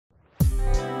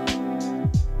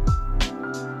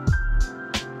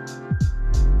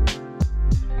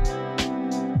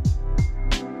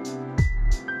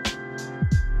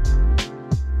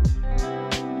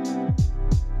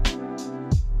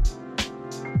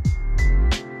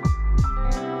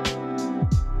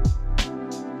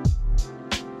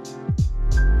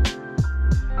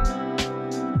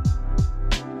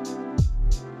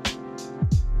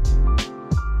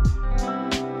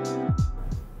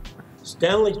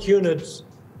Stanley Kunitz,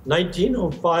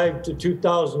 1905 to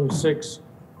 2006,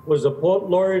 was a Poet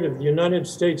Laureate of the United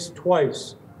States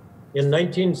twice, in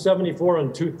 1974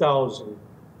 and 2000.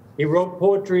 He wrote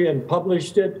poetry and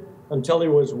published it until he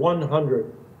was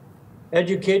 100.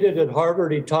 Educated at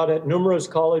Harvard, he taught at numerous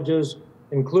colleges,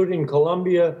 including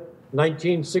Columbia,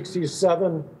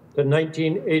 1967 to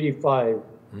 1985.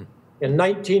 In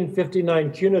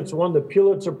 1959, Kunitz won the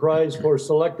Pulitzer Prize for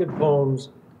Selected Poems,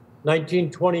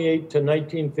 1928 to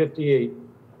 1958.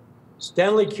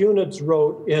 Stanley Kunitz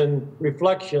wrote in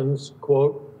Reflections,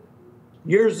 quote,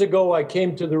 "Years ago, I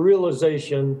came to the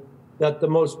realization that the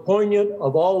most poignant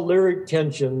of all lyric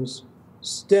tensions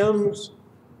stems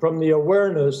from the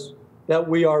awareness that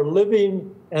we are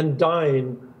living and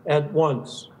dying at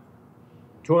once.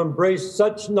 To embrace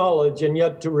such knowledge and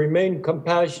yet to remain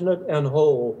compassionate and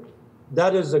whole,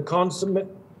 that is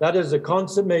a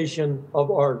consummation of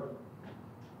art.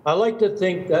 I like to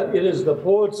think that it is the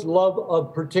poet's love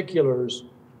of particulars,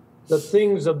 the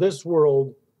things of this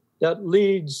world, that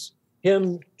leads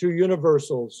him to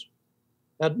universals.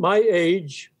 At my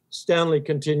age," Stanley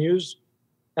continues,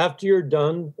 "after you're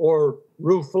done, or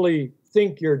ruefully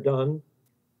think you're done,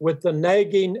 with the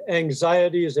nagging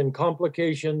anxieties and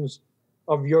complications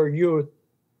of your youth,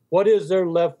 what is there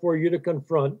left for you to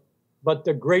confront but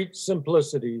the great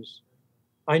simplicities?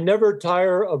 I never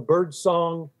tire of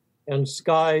birdsong and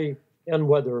sky and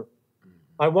weather.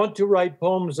 I want to write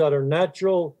poems that are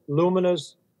natural,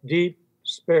 luminous, deep,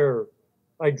 spare.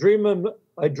 I dream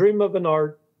of an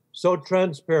art so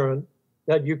transparent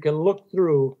that you can look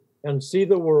through and see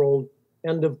the world,"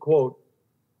 end of quote.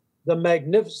 The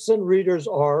magnificent readers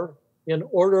are, in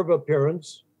order of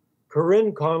appearance,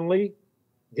 Corinne Conley,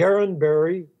 Guerin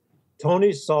Barry,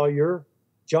 Toni Sawyer,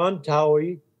 John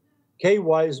Towey, Kay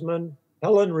Weissman,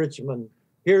 Helen Richman.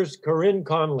 Here's Corinne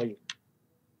Conley.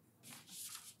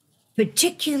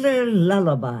 Particular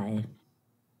lullaby.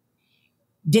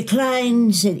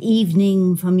 Declines at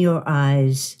evening from your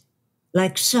eyes,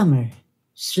 like summer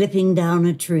slipping down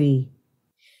a tree.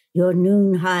 Your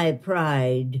noon-high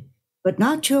pride, but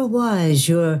not your wise,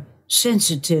 your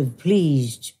sensitive,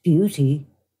 pleased beauty.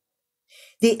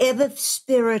 The ebb of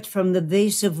spirit from the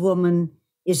vase of woman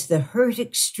is the hurt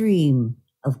extreme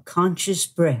of conscious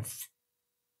breath.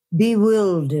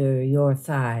 Bewilder your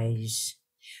thighs.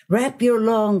 Wrap your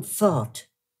long thought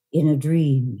in a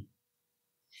dream.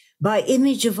 By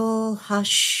image of all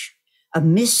hush, a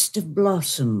mist of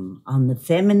blossom on the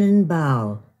feminine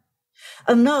bough.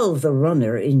 Annul the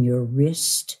runner in your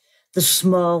wrist, the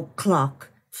small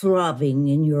clock throbbing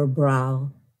in your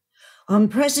brow. On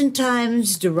present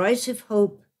time's derisive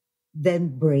hope,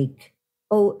 then break,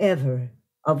 O ever,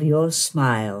 of your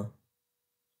smile.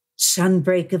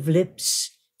 Sunbreak of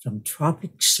lips from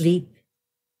tropic sleep,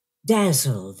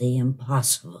 dazzle the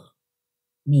impossible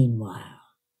meanwhile.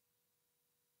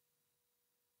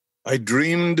 I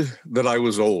dreamed that I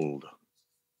was old.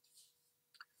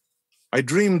 I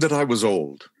dreamed that I was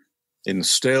old, in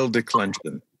stale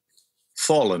declension,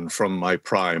 fallen from my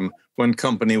prime, when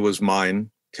company was mine,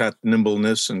 cat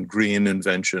nimbleness and green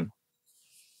invention,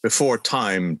 before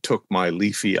time took my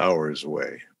leafy hours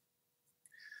away.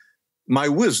 My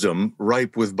wisdom,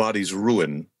 ripe with body's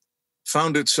ruin,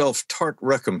 found itself tart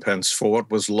recompense for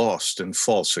what was lost in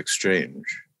false exchange,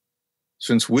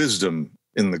 since wisdom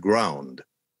in the ground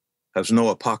has no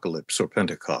apocalypse or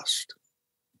Pentecost.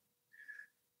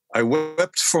 I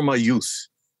wept for my youth,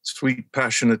 sweet,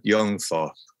 passionate young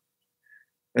thought,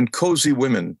 and cozy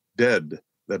women dead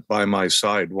that by my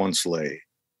side once lay.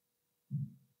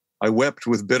 I wept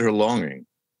with bitter longing,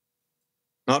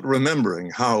 not remembering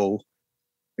how,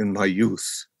 in my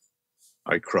youth,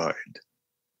 I cried.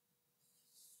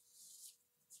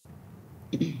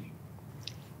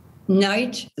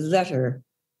 Night letter.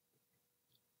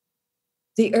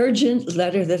 The urgent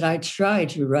letter that I try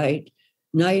to write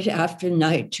night after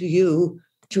night to you,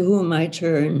 to whom I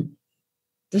turn,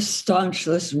 the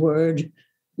staunchless word,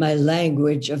 my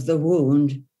language of the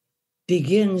wound,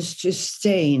 begins to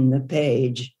stain the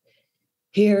page.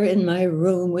 Here in my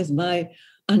room with my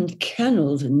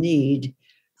unkennelled need,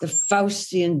 the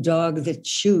Faustian dog that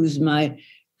chews my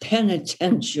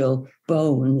penitential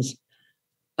bones.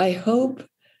 I hope,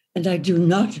 and I do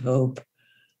not hope.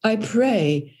 I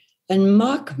pray and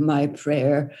mock my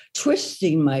prayer,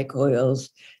 twisting my coils,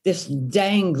 this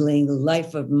dangling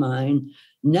life of mine,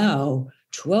 now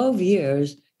 12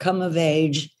 years come of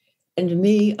age, and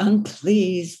me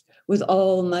unpleased with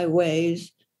all my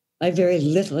ways, my very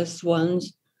littlest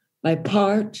ones, my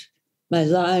part, my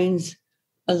lines,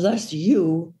 unless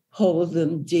you hold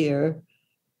them dear.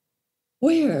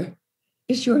 Where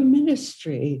is your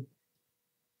ministry?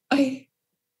 I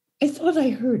I thought I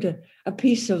heard a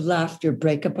piece of laughter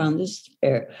break upon the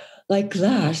stair like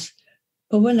glass,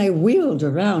 but when I wheeled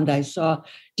around, I saw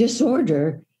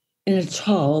disorder in a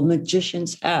tall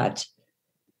magician's hat,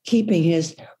 keeping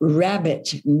his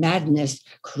rabbit madness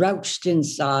crouched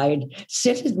inside,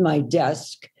 sit at my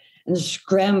desk and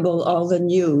scramble all the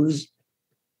news.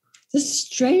 The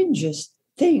strangest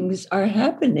things are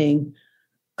happening.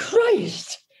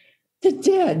 Christ, the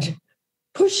dead,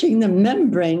 pushing the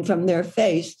membrane from their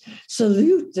face,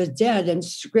 salute the dead and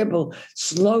scribble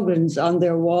slogans on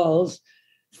their walls.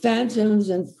 Phantoms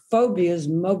and phobias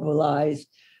mobilize,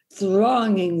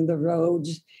 thronging the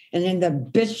roads, and in the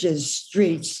bitches'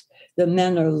 streets, the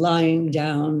men are lying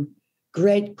down.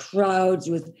 Great crowds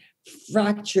with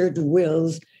fractured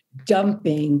wills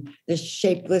dumping the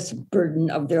shapeless burden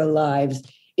of their lives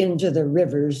into the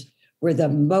rivers where the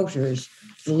motors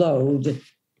flowed.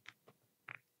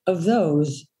 Of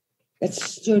those that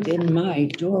stood in my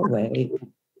doorway,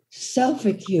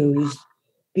 self-accused,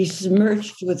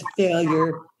 besmirched with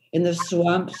failure in the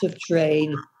swamps of trade,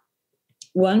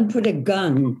 one put a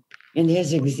gun in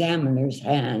his examiner's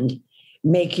hand,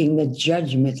 making the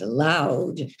judgment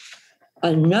loud.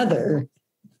 Another,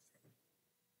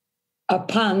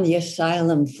 upon the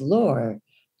asylum floor,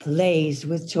 plays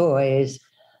with toys,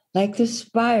 like the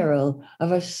spiral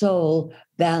of a soul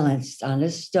balanced on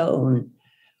a stone,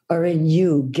 or a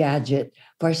new gadget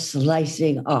for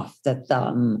slicing off the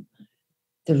thumb.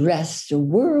 The rest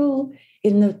whirl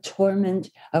in the torment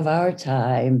of our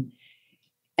time.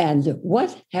 And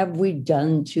what have we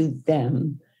done to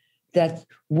them that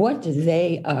what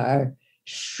they are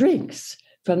shrinks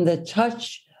from the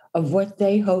touch of what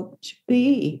they hope to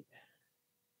be?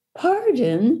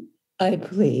 Pardon, I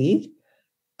plead,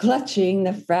 clutching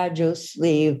the fragile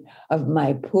sleeve of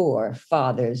my poor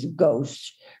father's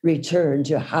ghost, returned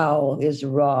to howl his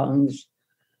wrongs.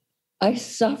 I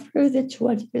suffer the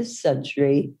 20th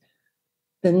century.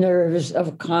 The nerves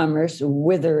of commerce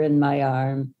wither in my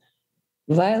arm.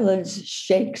 Violence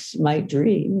shakes my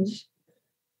dreams.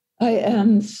 I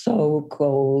am so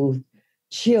cold,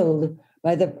 chilled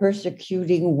by the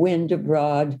persecuting wind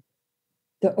abroad,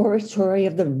 the oratory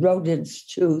of the rodent's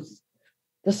tooth,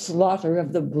 the slaughter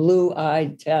of the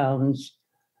blue-eyed towns,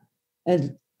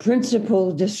 and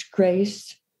principle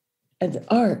disgraced, and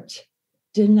art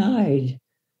denied.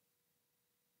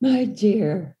 My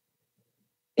dear,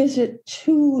 is it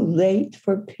too late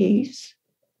for peace?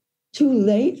 Too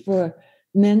late for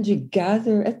men to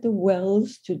gather at the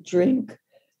wells to drink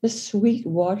the sweet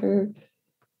water?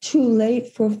 Too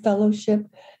late for fellowship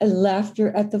and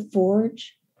laughter at the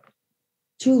forge?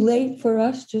 Too late for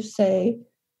us to say,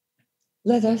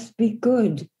 let us be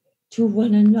good to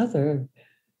one another?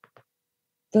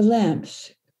 The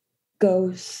lamps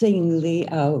go singly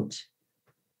out.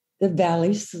 The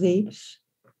valley sleeps.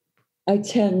 I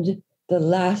tend the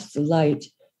last light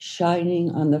shining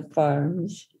on the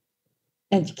farms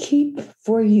and keep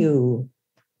for you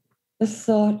the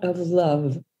thought of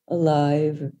love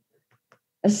alive,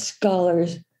 as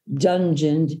scholars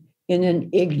dungeoned in an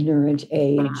ignorant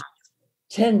age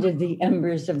tended the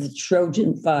embers of the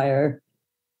Trojan fire.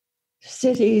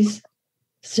 Cities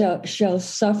shall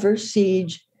suffer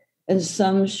siege and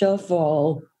some shall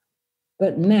fall,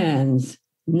 but man's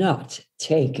not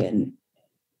taken.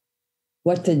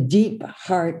 What the deep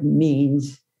heart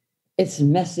means, its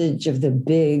message of the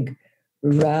big,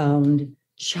 round,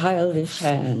 childish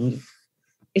hand,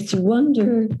 its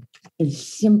wonder and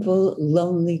simple,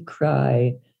 lonely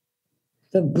cry,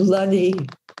 the bloody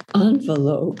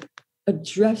envelope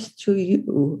addressed to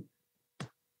you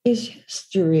is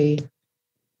history,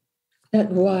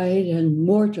 that wide and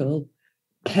mortal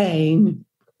pang.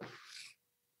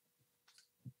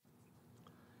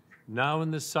 Now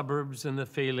in the suburbs in the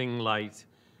failing light,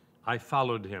 I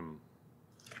followed him,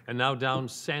 and now down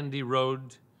sandy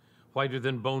road, whiter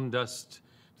than bone dust,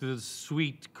 to the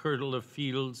sweet curdle of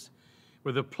fields,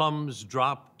 where the plums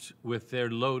dropped with their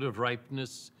load of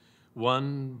ripeness,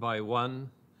 one by one.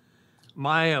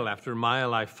 Mile after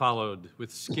mile I followed,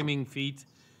 with skimming feet,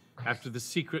 after the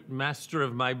secret master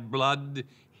of my blood,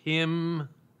 him,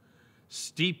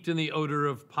 steeped in the odor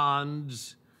of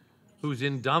ponds, whose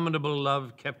indomitable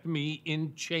love kept me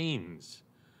in chains.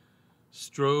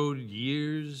 Strode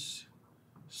years,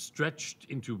 stretched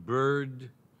into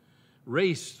bird,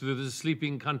 raced through the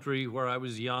sleeping country where I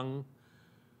was young,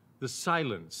 the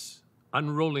silence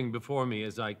unrolling before me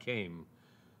as I came.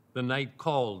 The night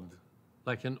called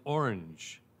like an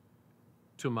orange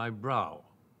to my brow.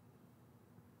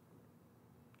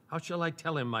 How shall I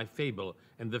tell him my fable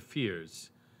and the fears?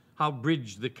 How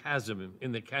bridge the chasm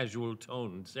in the casual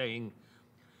tone, saying,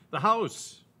 the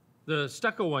house The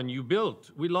stucco one you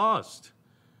built, we lost.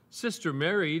 Sister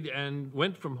married and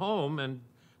went from home, and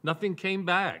nothing came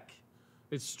back.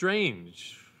 It's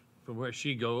strange from where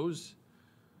she goes.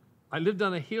 I lived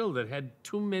on a hill that had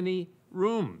too many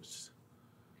rooms.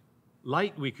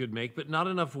 Light we could make, but not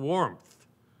enough warmth.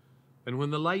 And when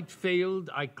the light failed,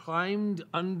 I climbed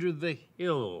under the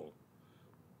hill.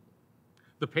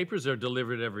 The papers are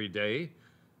delivered every day.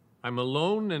 I'm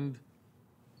alone and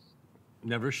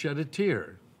never shed a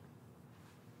tear.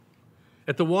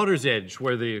 At the water's edge,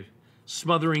 where the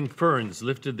smothering ferns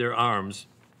lifted their arms,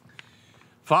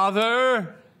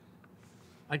 "Father,"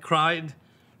 I cried,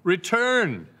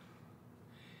 "return.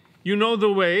 You know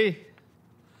the way.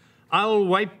 I'll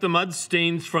wipe the mud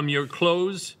stains from your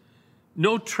clothes.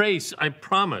 No trace, I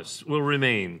promise, will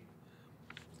remain.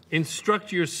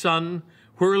 Instruct your son,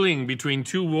 whirling between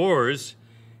two wars,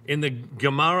 in the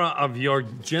Gemara of your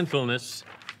gentleness,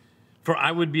 for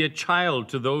I would be a child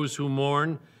to those who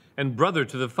mourn, and brother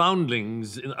to the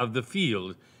foundlings of the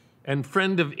field, and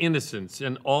friend of innocence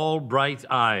and all bright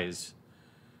eyes.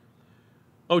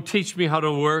 Oh, teach me how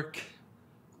to work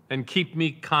and keep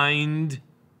me kind."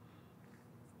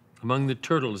 Among the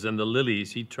turtles and the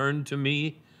lilies, he turned to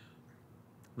me,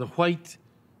 the white,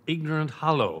 ignorant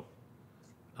hollow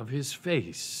of his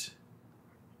face.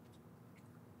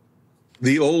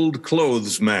 The old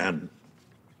clothes man.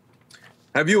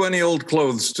 Have you any old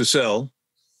clothes to sell?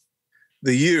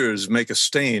 The years make a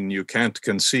stain you can't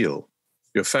conceal.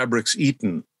 Your fabric's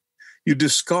eaten. You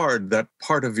discard that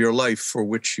part of your life for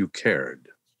which you cared.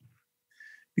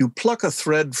 You pluck a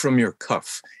thread from your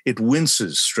cuff. It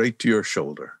winces straight to your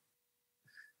shoulder.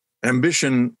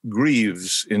 Ambition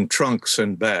grieves in trunks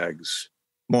and bags,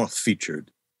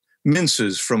 moth-featured,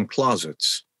 minces from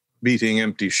closets, beating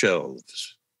empty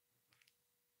shelves.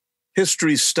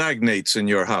 History stagnates in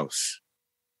your house.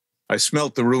 I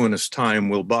smelt the ruinous time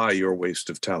will buy your waste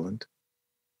of talent.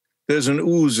 There's an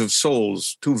ooze of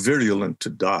souls too virulent to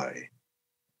die.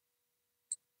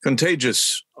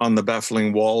 Contagious on the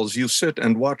baffling walls, you sit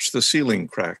and watch the ceiling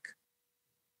crack.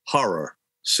 Horror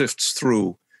sifts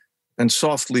through and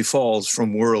softly falls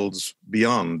from worlds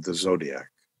beyond the zodiac.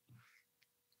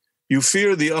 You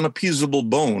fear the unappeasable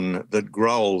bone that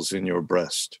growls in your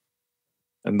breast,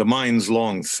 and the mind's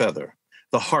long feather,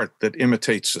 the heart that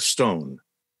imitates a stone,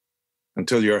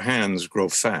 until your hands grow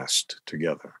fast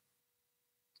together.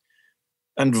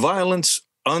 And violence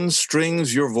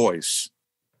unstrings your voice.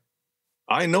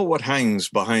 I know what hangs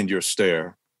behind your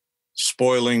stare,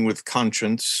 spoiling with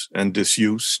conscience and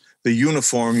disuse the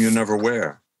uniform you never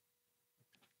wear.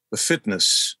 The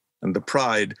fitness and the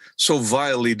pride so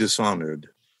vilely dishonored,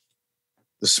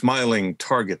 the smiling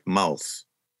target mouth,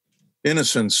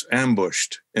 innocence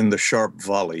ambushed in the sharp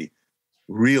volley,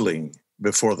 reeling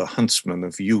before the huntsman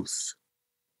of youth.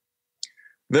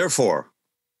 Therefore,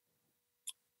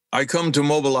 I come to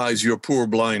mobilize your poor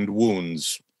blind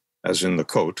wounds, as in the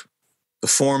coat, the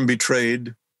form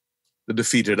betrayed, the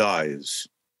defeated eyes,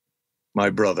 my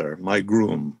brother, my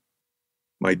groom,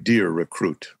 my dear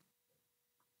recruit.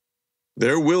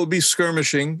 There will be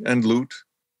skirmishing and loot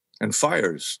and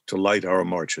fires to light our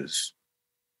marches.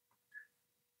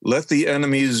 Let the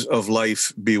enemies of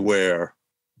life beware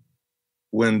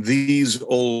when these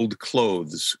old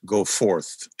clothes go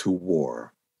forth to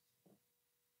war.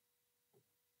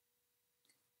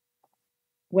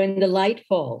 When the light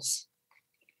falls.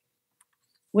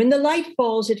 When the light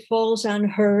falls, it falls on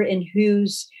her in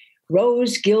whose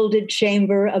rose-gilded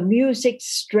chamber a music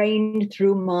strained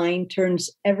through mine turns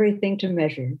everything to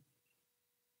measure.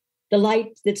 The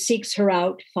light that seeks her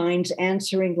out finds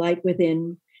answering light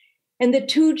within, and the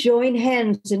two join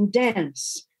hands and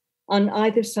dance on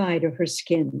either side of her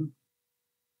skin.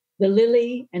 The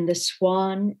lily and the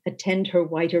swan attend her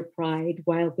whiter pride,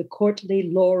 while the courtly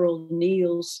laurel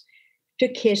kneels to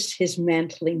kiss his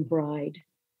mantling bride.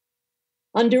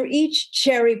 Under each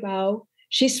cherry bough,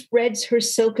 she spreads her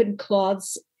silken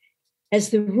cloths as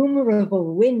the rumor of a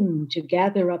wind to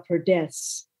gather up her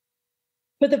deaths.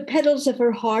 For the petals of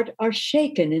her heart are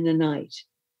shaken in a night,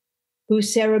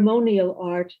 whose ceremonial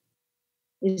art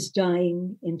is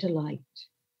dying into light.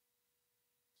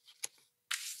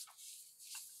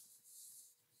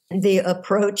 The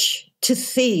approach to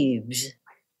Thebes.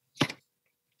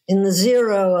 In the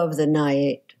zero of the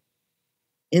night,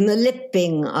 in the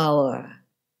lipping hour,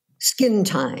 skin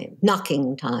time,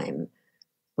 knocking time,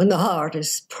 when the heart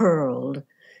is pearled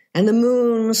and the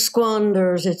moon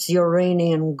squanders its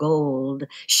Uranian gold,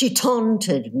 she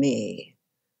taunted me,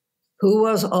 who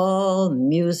was all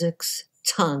music's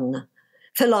tongue,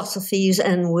 philosophies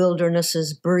and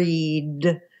wildernesses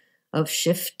breed of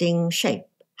shifting shape,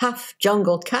 half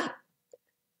jungle cat,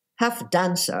 half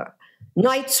dancer,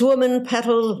 night's woman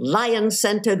petal,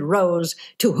 lion-scented rose,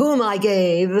 to whom I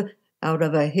gave, out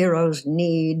of a hero's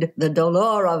need, the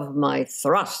dolor of my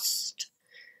thrust,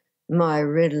 my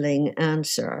riddling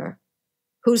answer,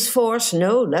 whose force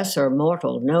no lesser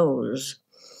mortal knows.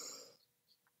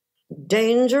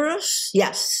 Dangerous?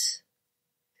 Yes,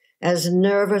 as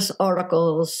nervous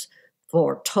oracles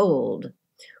foretold.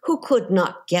 Who could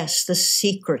not guess the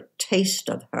secret taste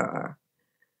of her?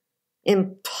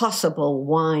 Impossible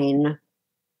wine.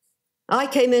 I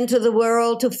came into the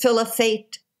world to fill a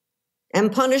fate,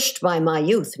 am punished by my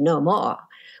youth no more.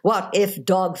 What if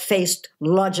dog-faced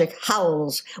logic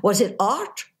howls? Was it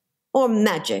art or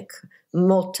magic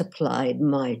multiplied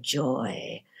my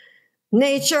joy?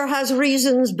 Nature has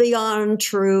reasons beyond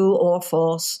true or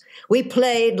false. We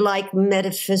played like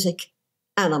metaphysic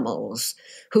animals,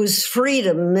 whose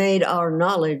freedom made our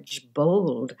knowledge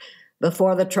bold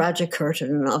before the tragic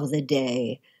curtain of the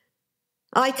day.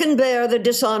 I can bear the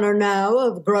dishonor now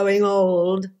of growing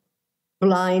old,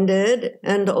 blinded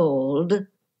and old,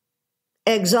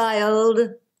 exiled,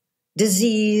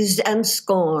 diseased and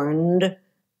scorned,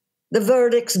 the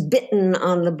verdicts bitten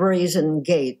on the brazen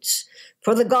gates.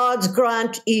 For the gods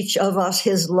grant each of us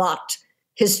his lot,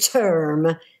 his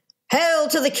term. Hail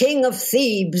to the king of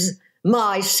Thebes,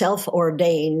 my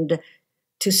self-ordained,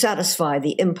 to satisfy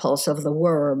the impulse of the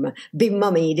worm,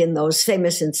 bemummied in those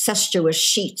famous incestuous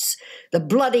sheets, the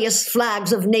bloodiest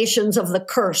flags of nations of the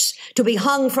curse, to be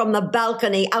hung from the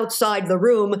balcony outside the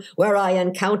room where I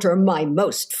encounter my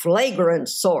most flagrant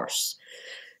source.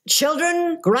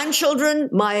 Children, grandchildren,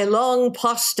 my long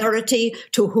posterity,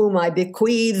 to whom I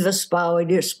bequeath the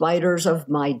spiders of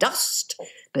my dust,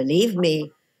 believe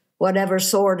me, whatever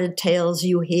sordid tales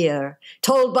you hear,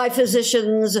 told by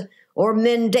physicians or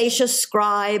mendacious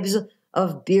scribes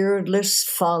of beardless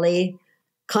folly,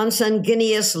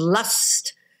 consanguineous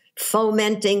lust,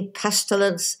 fomenting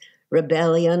pestilence,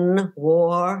 rebellion,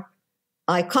 war,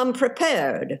 I come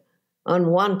prepared,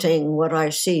 unwanting what I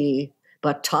see,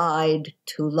 but tied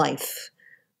to life.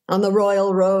 On the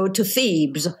royal road to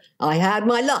Thebes, I had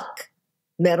my luck,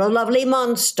 met a lovely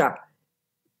monster.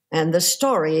 And the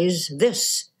story's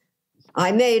this: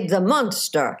 I made the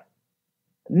monster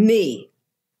me.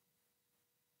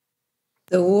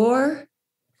 The war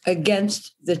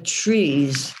against the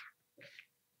trees.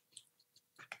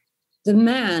 The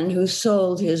man who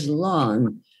sold his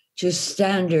lawn to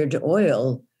Standard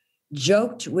Oil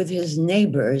joked with his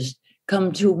neighbors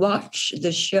come to watch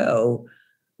the show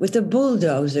with the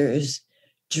bulldozers,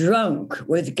 drunk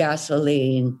with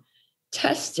gasoline,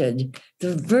 tested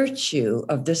the virtue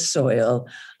of the soil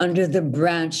under the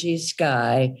branchy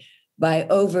sky by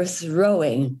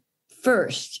overthrowing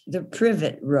first the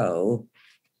privet row.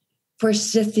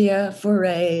 Forsythia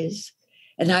forays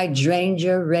and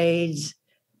hydrangea raids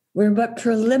were but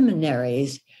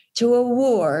preliminaries to a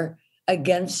war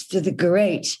against the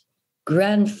great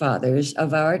grandfathers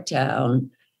of our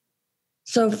town.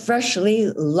 So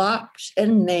freshly lopped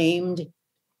and maimed,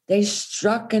 they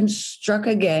struck and struck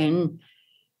again,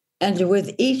 and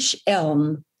with each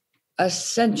elm, a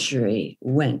century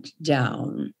went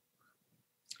down.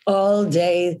 All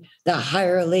day, the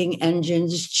hireling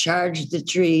engines charged the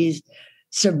trees,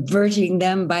 subverting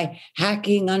them by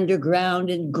hacking underground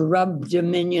in grub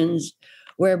dominions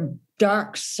where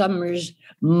dark summer's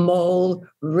mole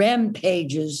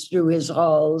rampages through his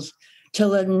halls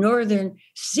till a northern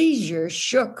seizure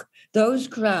shook those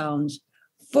crowns,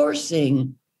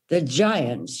 forcing the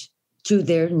giants to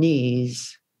their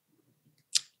knees.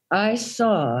 I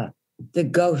saw the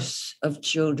ghosts of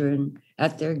children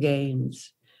at their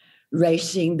games,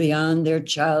 racing beyond their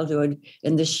childhood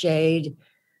in the shade,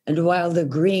 and while the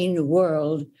green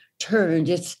world turned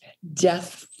its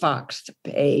death-foxed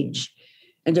page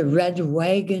and a red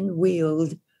wagon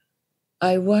wheeled,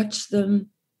 I watched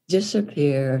them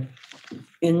disappear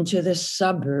into the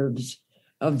suburbs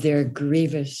of their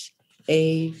grievous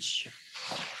age.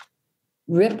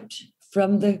 Ripped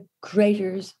from the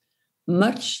craters,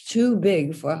 much too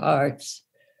big for hearts,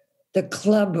 the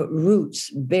club roots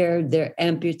bared their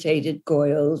amputated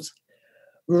coils,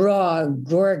 raw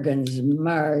gorgons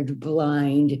marred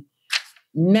blind,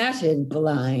 matted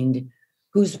blind,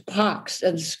 whose pocks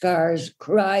and scars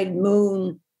cried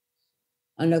moon.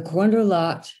 On a corner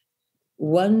lot,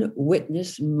 one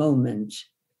witness moment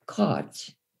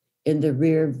caught in the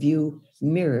rear view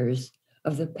mirrors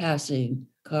of the passing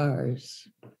cars.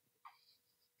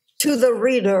 To the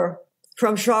reader,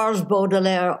 from Charles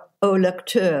Baudelaire au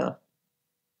lecteur.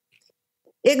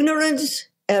 Ignorance,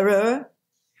 error,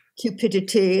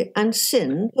 cupidity, and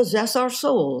sin possess our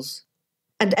souls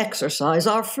and exercise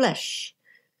our flesh.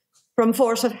 From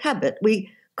force of habit,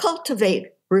 we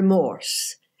cultivate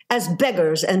remorse, as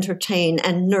beggars entertain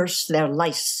and nurse their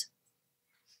lice.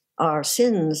 Our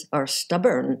sins are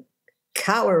stubborn,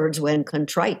 cowards when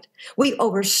contrite. We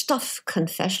overstuff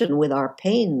confession with our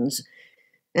pains.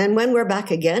 And when we're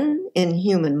back again in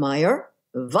human mire,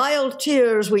 vile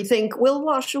tears, we think, will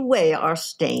wash away our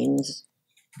stains.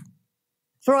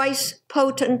 Thrice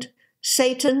potent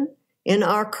Satan in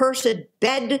our cursed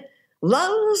bed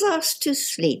lulls us to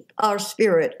sleep, our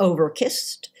spirit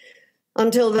overkissed,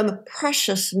 until the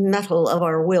precious metal of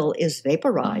our will is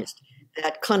vaporized,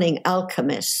 that cunning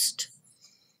alchemist.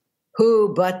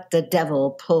 Who but the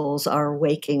devil pulls our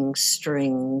waking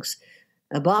strings?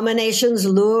 Abominations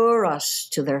lure us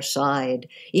to their side.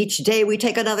 Each day we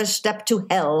take another step to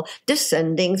hell,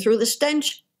 descending through the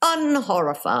stench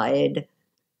unhorrified.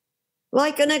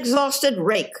 Like an exhausted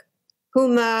rake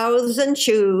who mouths and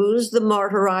chews the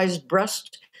martyrized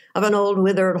breast of an old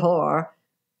withered whore,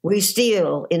 we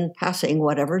steal in passing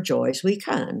whatever joys we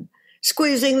can,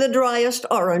 squeezing the driest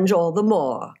orange all the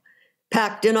more.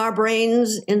 Packed in our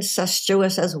brains,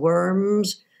 incestuous as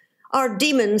worms, our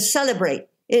demons celebrate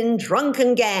in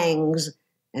drunken gangs,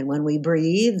 and when we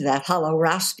breathe, that hollow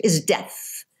rasp is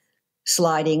death,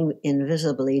 sliding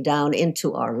invisibly down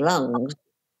into our lungs.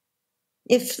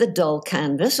 If the dull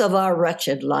canvas of our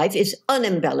wretched life is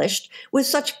unembellished with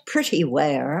such pretty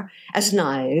wear as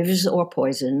knives or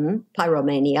poison,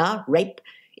 pyromania, rape,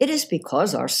 it is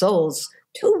because our souls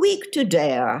too weak to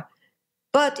dare.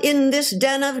 But in this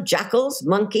den of jackals,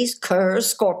 monkeys, curs,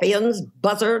 scorpions,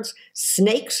 buzzards,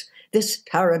 snakes, this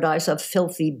paradise of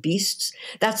filthy beasts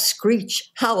that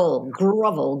screech, howl,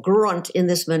 grovel, grunt in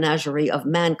this menagerie of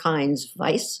mankind's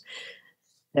vice,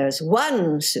 there's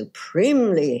one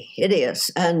supremely hideous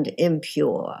and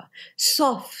impure,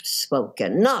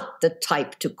 soft-spoken, not the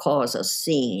type to cause a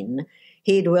scene.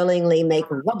 He'd willingly make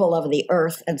rubble of the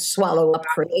earth and swallow up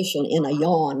creation in a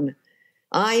yawn.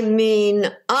 I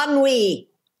mean ennui,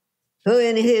 who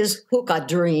in his hookah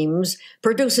dreams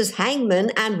produces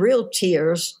hangmen and real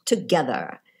tears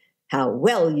together. How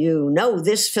well you know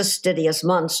this fastidious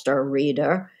monster,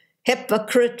 reader.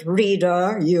 Hypocrite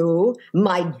reader, you,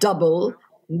 my double,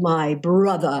 my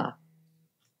brother.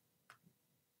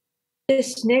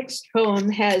 This next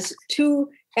poem has two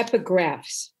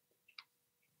epigraphs.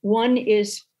 One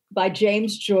is by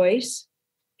James Joyce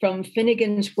from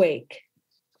Finnegan's Wake.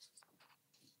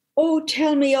 Oh,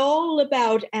 tell me all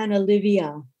about Anna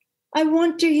Livia. I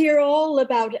want to hear all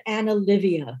about Anna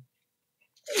Livia.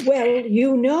 Well,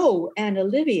 you know Anna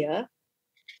Livia.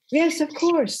 Yes, of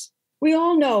course. We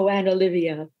all know Anna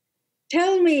Livia.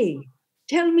 Tell me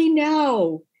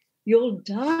now. You'll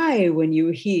die when you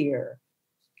hear.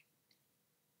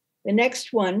 The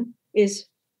next one is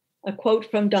a quote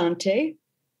from Dante.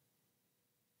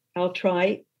 I'll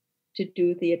try to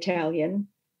do the Italian.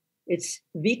 It's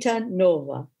Vita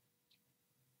Nova.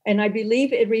 And I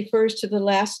believe it refers to the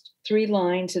last three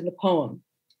lines in the poem.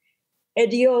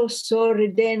 Ed io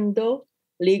sorridendo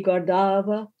li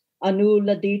guardava, a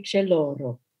nulla dice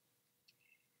loro.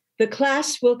 The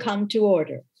class will come to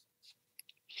order.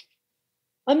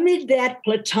 Amid that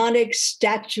platonic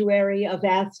statuary of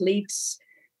athletes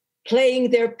playing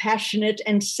their passionate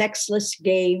and sexless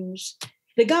games,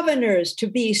 the governors to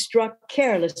be struck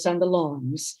careless on the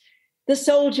lawns, the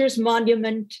soldiers'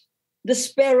 monument, the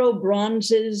sparrow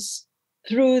bronzes,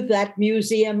 through that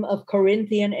museum of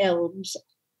Corinthian elms,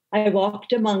 I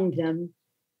walked among them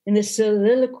in the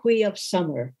soliloquy of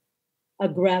summer, a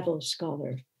gravel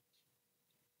scholar.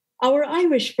 Our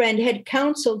Irish friend had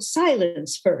counseled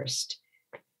silence first.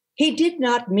 He did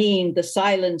not mean the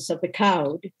silence of the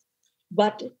cowed,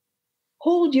 but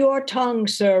hold your tongue,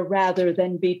 sir, rather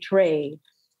than betray.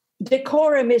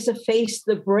 Decorum is a face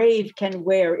the brave can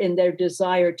wear in their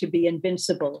desire to be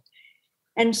invincible.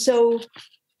 And so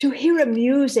to hear a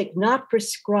music not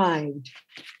prescribed,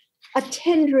 a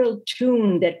tendril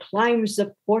tune that climbs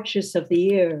the porches of the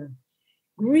ear,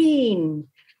 green,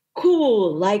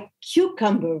 cool like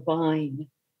cucumber vine.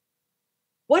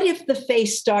 What if the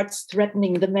face starts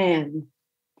threatening the man?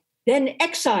 Then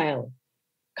exile,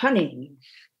 cunning.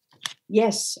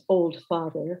 Yes, old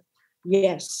father,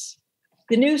 yes.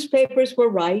 The newspapers were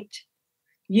right.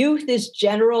 Youth is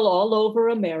general all over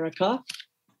America.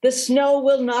 The snow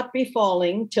will not be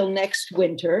falling till next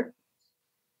winter.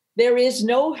 There is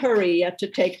no hurry yet to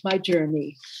take my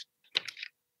journey.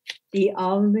 The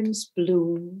almonds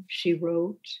bloom, she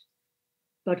wrote,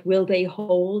 but will they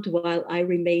hold while I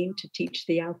remain to teach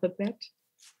the alphabet?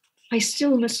 I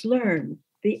still must learn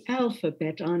the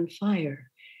alphabet on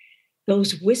fire,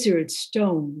 those wizard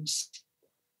stones.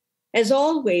 As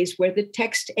always, where the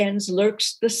text ends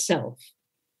lurks the self.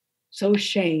 so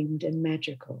shamed and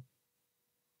magical.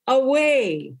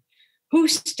 Away! Who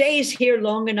stays here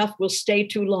long enough will stay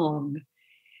too long.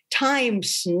 Time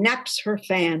snaps her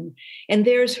fan, and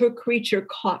there's her creature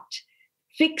caught,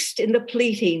 fixed in the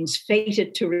pleatings,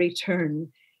 fated to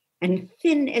return, and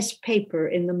thin as paper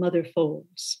in the mother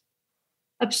folds.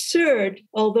 Absurd,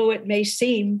 although it may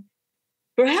seem,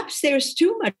 perhaps there's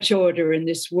too much order in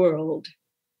this world.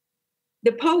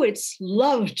 The poets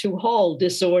love to haul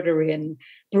disorder in,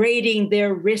 braiding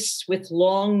their wrists with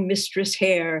long mistress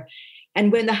hair,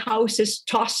 and when the house is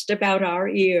tossed about our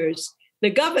ears, the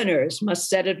governors must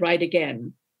set it right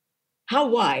again. How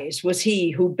wise was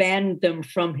he who banned them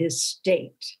from his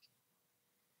state?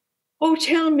 Oh,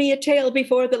 tell me a tale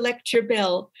before the lecture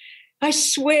bell. I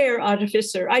swear,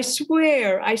 artificer, I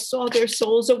swear I saw their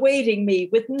souls awaiting me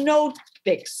with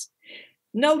notebooks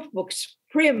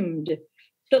primmed.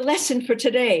 The lesson for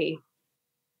today.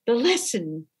 The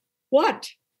lesson,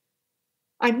 what?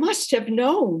 I must have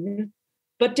known,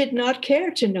 but did not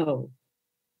care to know.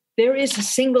 There is a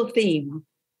single theme,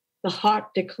 the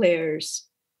heart declares,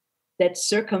 that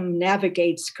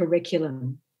circumnavigates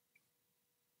curriculum.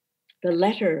 The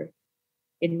letter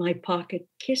in my pocket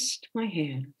kissed my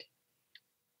hand.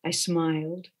 I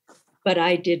smiled, but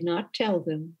I did not tell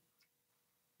them.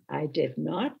 I did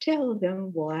not tell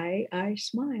them why I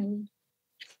smiled.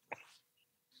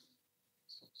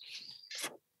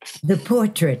 The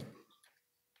portrait.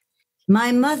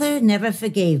 My mother never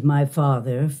forgave my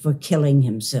father for killing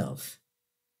himself,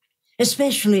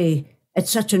 especially at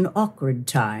such an awkward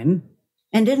time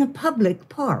and in a public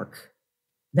park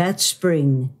that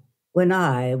spring when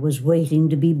I was waiting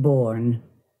to be born.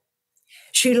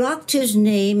 She locked his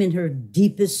name in her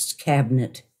deepest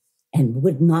cabinet and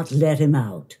would not let him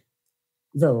out,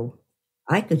 though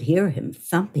I could hear him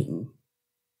thumping.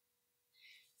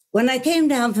 When I came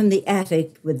down from the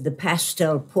attic with the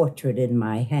pastel portrait in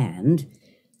my hand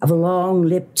of a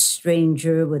long-lipped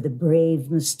stranger with a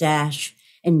brave mustache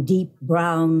and deep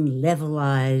brown level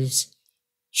eyes,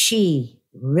 she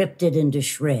ripped it into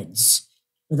shreds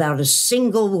without a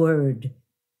single word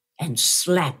and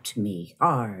slapped me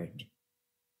hard.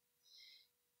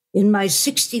 In my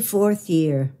 64th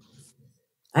year,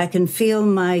 I can feel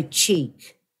my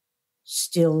cheek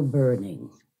still burning.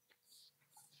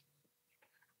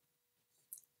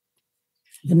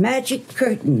 The magic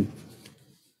curtain.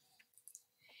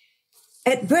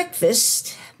 At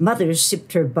breakfast, Mother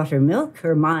sipped her buttermilk,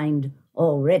 her mind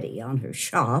already on her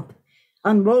shop,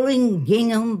 unrolling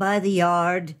gingham by the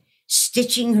yard,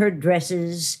 stitching her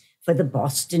dresses for the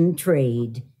Boston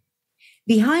trade.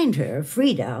 Behind her,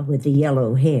 Frida, with the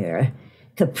yellow hair,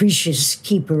 capricious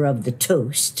keeper of the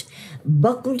toast,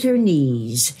 buckled her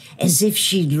knees as if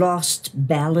she'd lost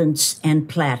balance and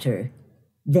platter,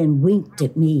 then winked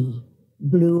at me,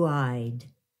 blue-eyed.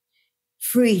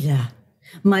 Frida,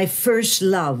 my first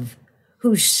love,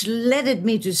 who sledded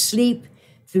me to sleep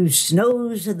through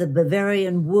snows of the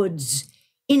Bavarian woods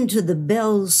into the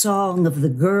bell song of the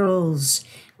girls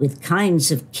with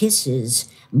kinds of kisses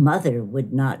Mother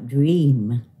would not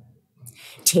dream.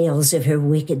 Tales of her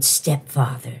wicked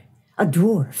stepfather, a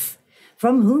dwarf,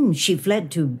 from whom she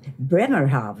fled to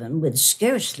Bremerhaven with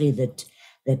scarcely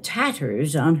the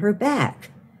tatters on her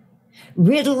back.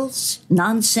 Riddles,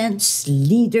 nonsense,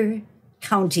 Lieder,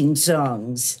 counting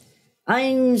songs.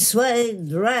 1, 2,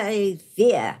 3,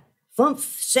 4, 5,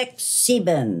 6,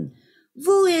 7.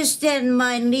 Wo ist denn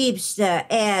mein Liebster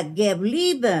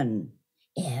geblieben?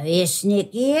 Ist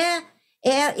nicht hier,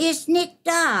 ist nicht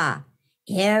da.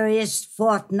 Ist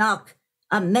fort nach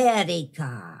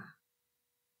Amerika.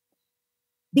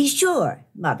 Be sure,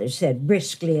 Mother said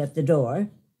briskly at the door,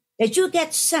 that you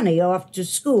get Sonny off to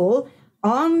school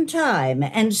on time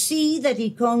and see that he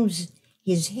combs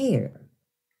his hair.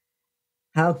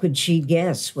 How could she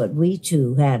guess what we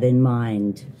two had in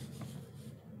mind?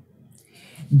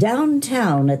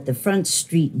 Downtown at the Front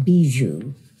Street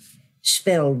Bijou,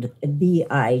 spelled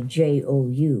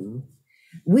B-I-J-O-U,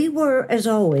 we were, as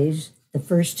always, the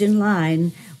first in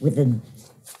line with a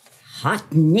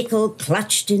hot nickel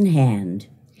clutched in hand,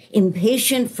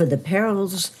 impatient for the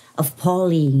perils of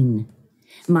Pauline,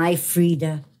 my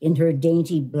Frida in her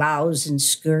dainty blouse and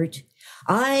skirt,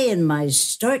 I in my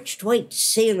starched white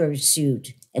sailor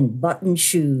suit and buttoned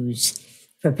shoes,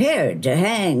 prepared to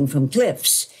hang from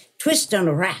cliffs, twist on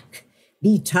a rack,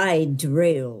 be tied to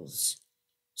rails.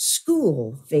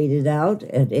 School faded out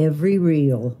at every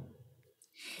reel.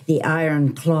 The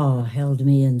iron claw held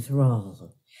me in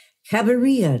thrall.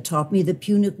 Cabiria taught me the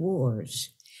Punic Wars.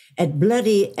 At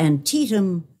bloody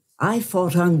Antietam, I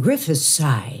fought on Griffith's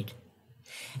side.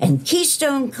 And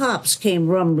Keystone cops came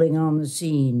rumbling on the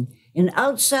scene, in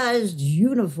outsized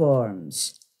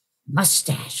uniforms,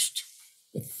 mustached,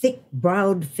 with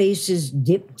thick-browed faces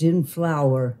dipped in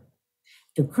flour,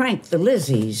 to crank the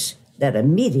Lizzies that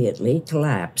immediately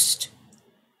collapsed.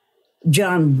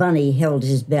 John Bunny held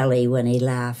his belly when he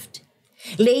laughed.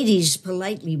 Ladies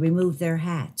politely removed their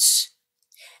hats.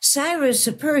 Cyrus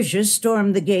of Persia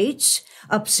stormed the gates,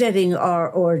 upsetting our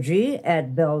orgy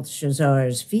at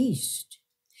Belshazzar's feast.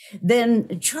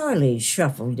 Then Charlie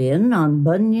shuffled in on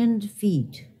bunioned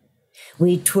feet.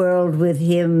 We twirled with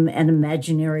him an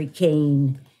imaginary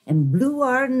cane and blew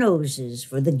our noses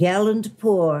for the gallant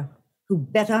poor who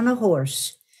bet on a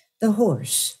horse, the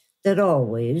horse that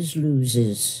always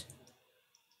loses.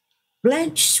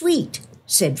 Blanche Sweet,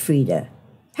 said Frida,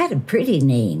 had a pretty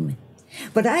name.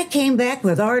 But I came back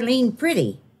with Arlene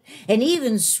Pretty, and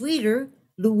even sweeter,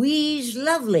 Louise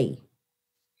Lovely.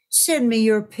 Send me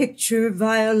your picture,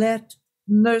 Violet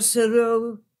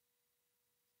Mercer.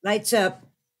 Lights up.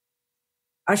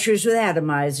 Ushers with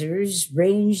atomizers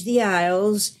range the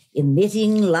aisles,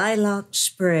 emitting lilac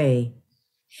spray.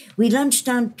 We lunched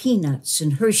on peanuts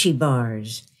and Hershey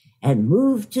bars and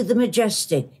moved to the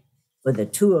Majestic for the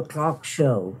 2:00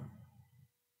 show.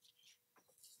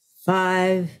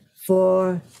 5,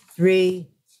 4, 3,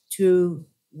 2,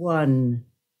 1.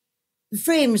 The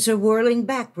frames are whirling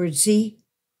backward, see?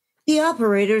 The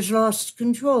operator's lost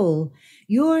control.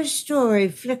 Your story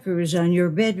flickers on your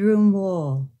bedroom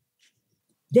wall.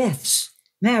 Deaths,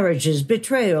 marriages,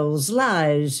 betrayals,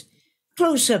 lies,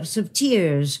 close-ups of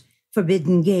tears,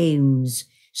 forbidden games,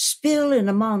 spill in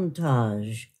a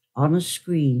montage on a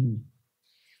screen.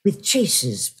 With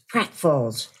chases,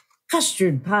 pratfalls,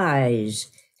 custard pies,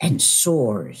 and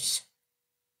sores.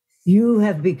 You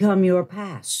have become your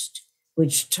past,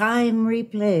 which time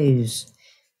replays,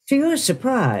 to your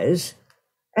surprise,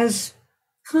 as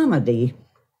comedy.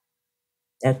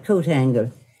 That coat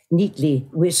hanger, neatly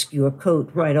whisk your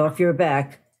coat right off your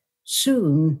back.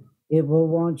 Soon it will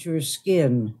want your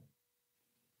skin.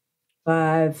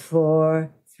 5,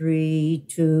 4, 3,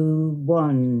 2,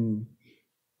 1.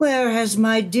 Where has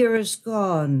my dearest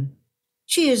gone?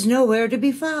 She is nowhere to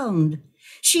be found.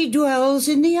 She dwells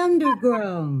in the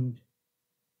underground.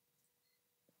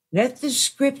 Let the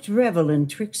script revel in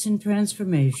tricks and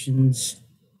transformations.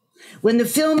 When the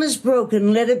film is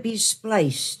broken, let it be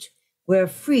spliced where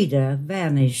Frida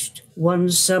vanished one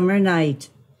summer night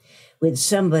with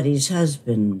somebody's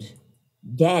husband,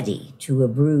 daddy to a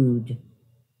brood.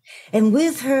 And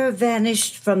with her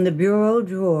vanished from the bureau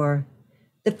drawer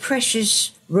the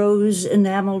precious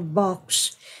rose-enameled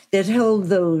box that held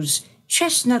those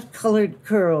chestnut-colored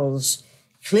curls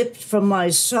clipped from my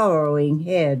sorrowing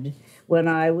head when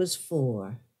I was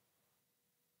 4.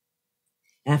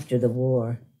 After the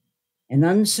war, an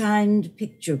unsigned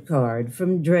picture card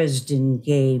from Dresden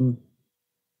came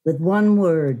with one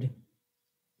word,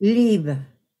 Liebe.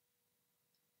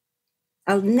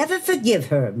 I'll never forgive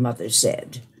her, Mother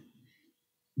said.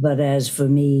 But as for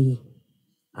me,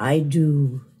 I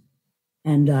do,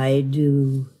 and I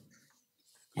do,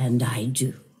 and I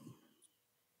do.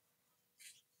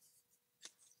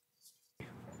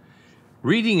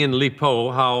 Reading in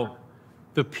Lipo how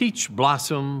the peach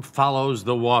blossom follows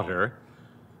the water,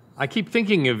 I keep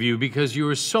thinking of you because you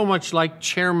are so much like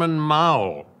Chairman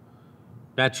Mao.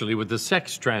 Naturally, with the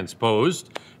sex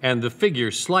transposed and the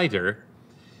figure slighter,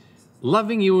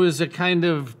 loving you is a kind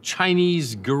of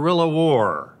Chinese guerrilla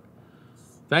war.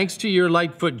 Thanks to your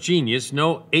Lightfoot genius,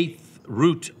 no 8th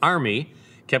Route Army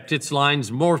kept its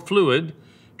lines more fluid,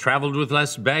 traveled with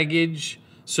less baggage,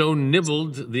 so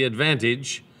nibbled the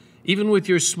advantage. Even with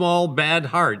your small, bad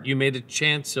heart, you made a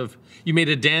dance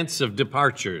of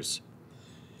departures.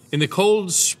 In the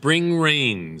cold spring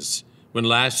rains, when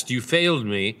last you failed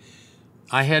me,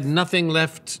 I had nothing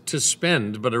left to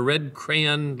spend but a red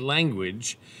crayon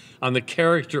language on the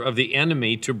character of the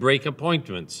enemy to break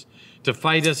appointments, to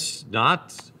fight us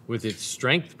not with its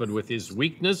strength but with his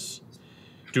weakness,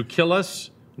 to kill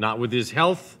us not with his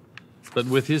health but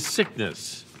with his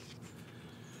sickness.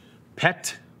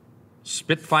 Pet,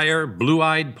 Spitfire,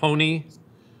 blue-eyed pony.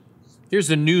 Here's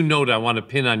a new note I want to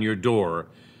pin on your door,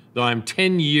 though I'm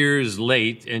 10 years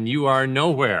late and you are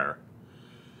nowhere.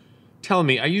 Tell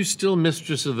me, are you still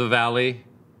mistress of the valley?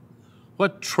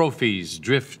 What trophies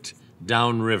drift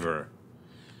downriver?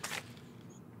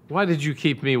 Why did you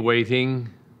keep me waiting?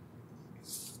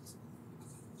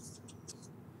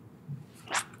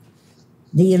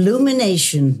 The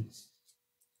illumination.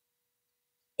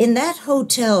 In that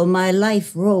hotel, my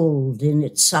life rolled in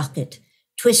its socket,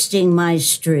 twisting my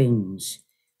strings.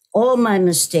 All my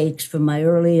mistakes from my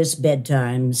earliest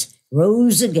bedtimes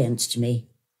rose against me.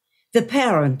 The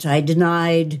parent I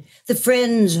denied, the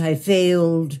friends I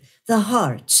failed, the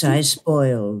hearts I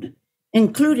spoiled,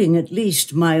 including at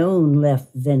least my own left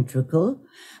ventricle,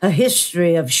 a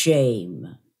history of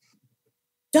shame.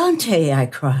 Dante, I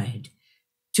cried,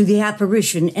 to the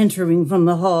apparition entering from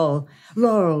the hall,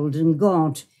 laureled and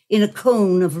gaunt, in a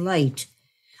cone of light.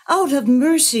 Out of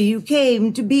mercy you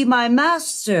came to be my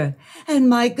master and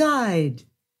my guide.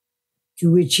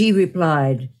 To which he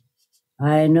replied,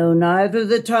 I know neither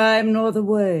the time nor the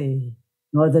way,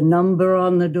 nor the number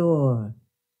on the door,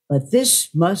 but this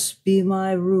must be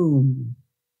my room.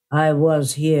 I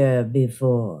was here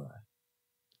before.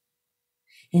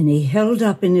 And he held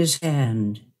up in his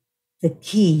hand the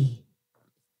key,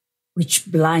 which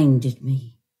blinded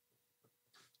me.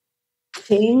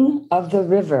 King of the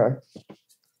river.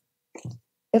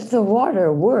 If the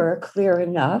water were clear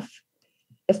enough,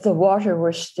 if the water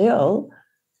were still,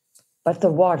 but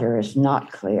the water is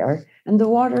not clear, and the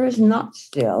water is not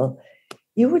still,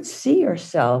 you would see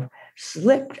yourself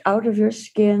slipped out of your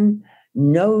skin,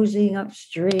 nosing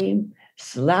upstream,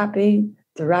 slapping,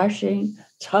 thrashing,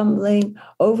 tumbling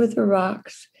over the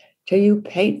rocks till you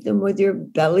paint them with your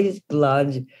belly's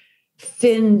blood,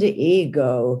 finned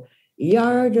ego,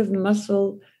 yard of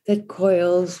muscle that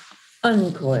coils,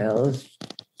 uncoils.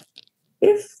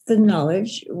 If the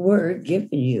knowledge were given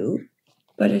you,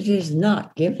 but it is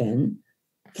not given,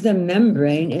 for the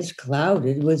membrane is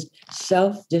clouded with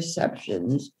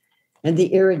self-deceptions, and the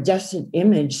iridescent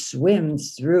image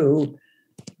swims through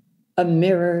a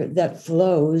mirror that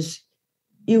flows,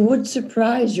 you would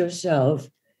surprise yourself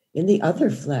in the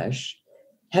other flesh,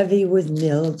 heavy with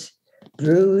milt,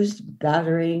 bruised,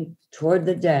 battering toward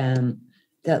the dam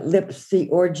that lips the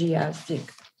orgiastic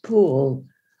pool.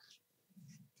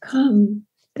 Come,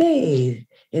 bathe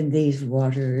in these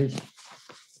waters,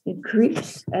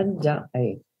 increase and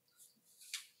die.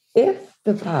 If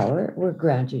the power were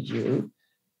granted you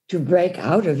to break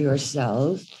out of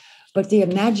yourselves, but the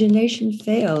imagination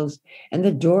fails and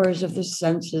the doors of the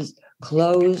senses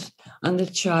close on the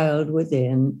child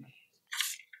within,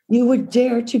 you would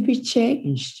dare to be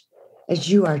changed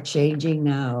as you are changing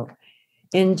now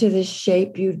into the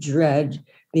shape you dread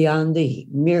beyond the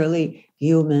merely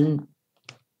human.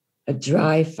 A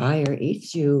dry fire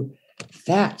eats you,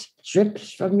 fat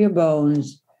drips from your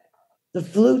bones, the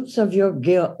flutes of your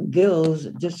gills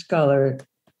discolor.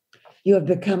 You have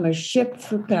become a ship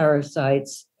for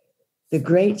parasites. The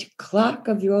great clock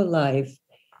of your life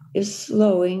is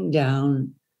slowing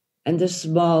down, and the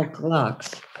small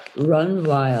clocks run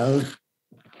wild.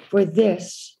 For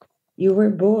this you were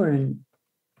born.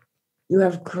 You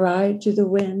have cried to the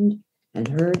wind and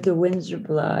heard the wind's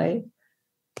reply.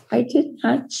 I did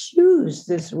not choose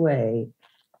this way.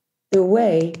 The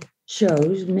way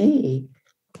chose me.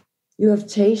 You have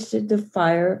tasted the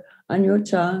fire on your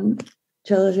tongue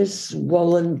till it is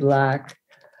swollen black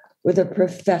with a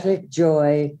prophetic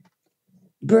joy.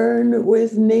 Burn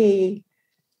with me.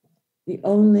 The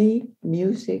only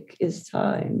music is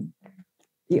time.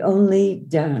 The only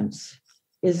dance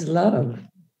is love.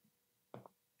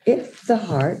 If the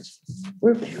heart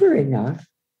were pure enough,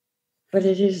 but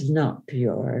it is not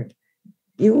pure,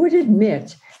 you would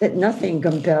admit that nothing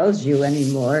compels you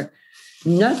anymore.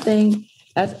 Nothing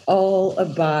at all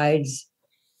abides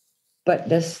but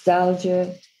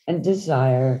nostalgia and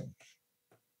desire.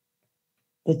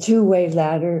 The two-way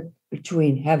ladder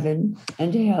between heaven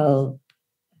and hell.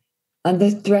 On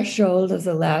the threshold of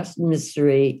the last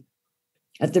mystery,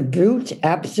 at the brute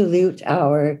absolute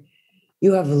hour,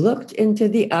 you have looked into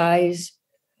the eyes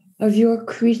of your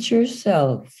creature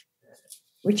self,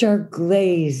 which are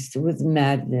glazed with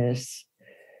madness.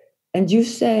 And you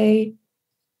say,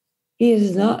 he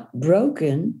is not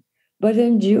broken, but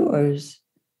endures,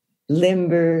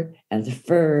 limber and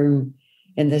firm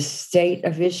in the state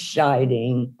of his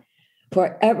shining,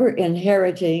 forever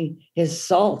inheriting his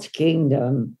salt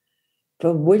kingdom,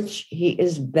 from which he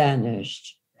is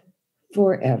banished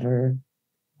forever.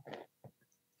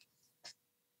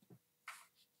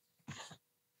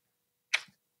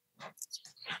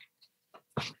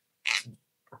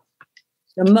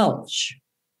 The mulch.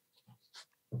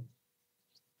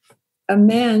 A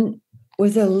man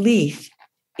with a leaf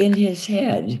in his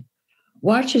head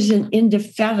watches an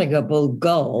indefatigable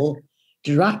gull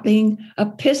dropping a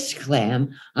piss clam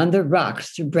on the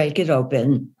rocks to break it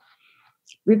open.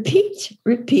 Repeat,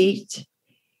 repeat.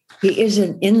 He is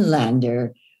an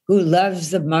inlander who loves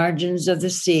the margins of the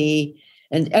sea,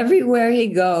 and everywhere he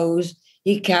goes,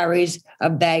 he carries a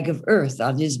bag of earth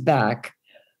on his back.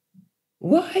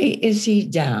 Why is he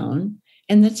down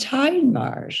in the tide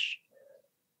marsh?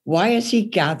 Why is he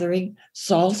gathering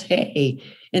salt hay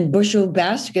in bushel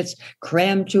baskets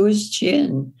crammed to his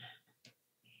chin?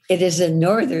 It is a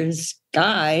northern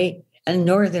sky and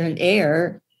northern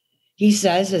air, he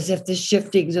says, as if the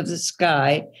shiftings of the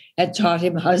sky had taught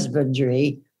him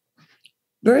husbandry.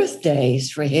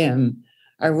 Birthdays for him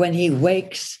are when he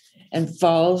wakes and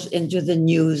falls into the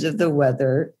news of the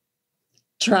weather.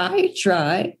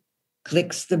 Try,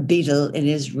 clicks the beetle in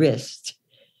his wrist.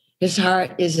 His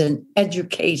heart is an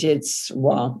educated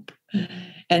swamp,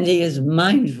 and he is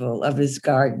mindful of his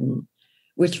garden,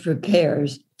 which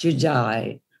prepares to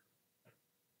die.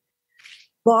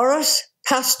 Boris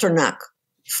Pasternak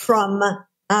from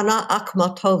Anna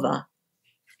Akhmatova.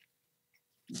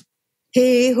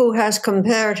 He who has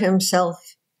compared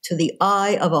himself to the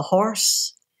eye of a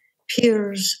horse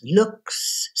peers,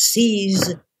 looks,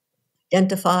 sees,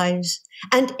 identifies,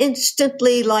 and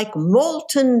instantly, like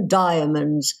molten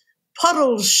diamonds,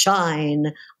 puddles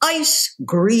shine, ice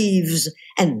grieves,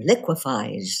 and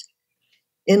liquefies.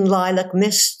 In lilac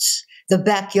mists, the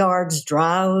backyards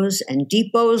drowse, and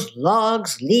depots,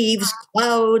 logs, leaves,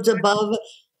 clouds above,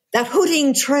 that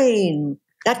hooting train,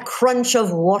 that crunch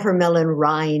of watermelon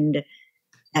rind,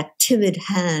 that timid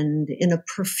hand in a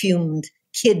perfumed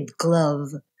kid glove.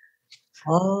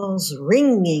 All's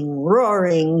ringing,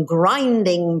 roaring,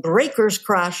 grinding, breakers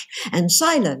crash, and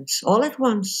silence all at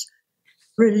once.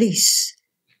 Release.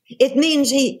 It means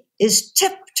he is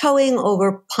tiptoeing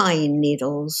over pine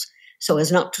needles so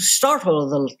as not to startle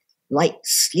the light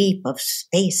sleep of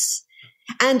space.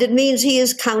 And it means he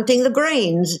is counting the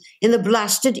grains in the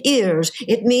blasted ears.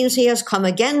 It means he has come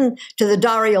again to the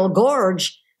Darial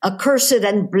Gorge, accursed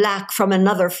and black from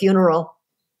another funeral.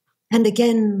 And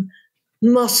again,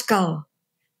 Moscow,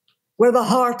 where the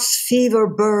heart's fever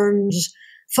burns,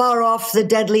 far off the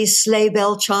deadly sleigh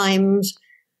bell chimes.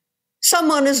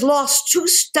 Someone is lost 2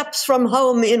 steps from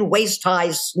home in waist-high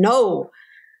snow,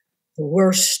 the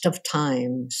worst of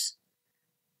times.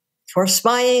 For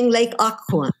spying Lake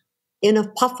Aqua in a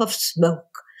puff of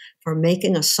smoke, for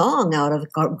making a song out of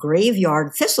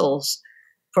graveyard thistles,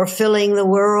 for filling the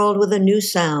world with a new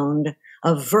sound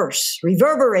of verse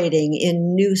reverberating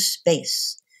in new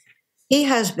space. He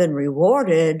has been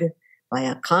rewarded by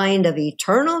a kind of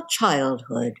eternal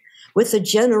childhood with the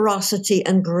generosity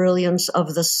and brilliance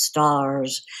of the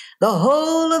stars. The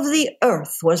whole of the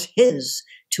earth was his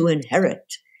to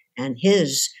inherit and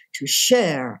his to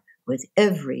share with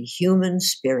every human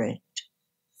spirit.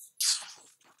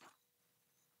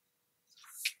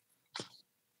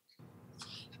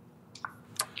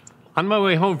 On my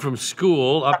way home from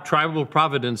school, up Tribal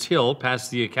Providence Hill,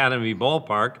 past the Academy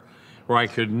Ballpark, where I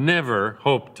could never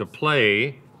hope to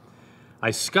play, I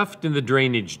scuffed in the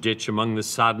drainage ditch among the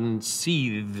sodden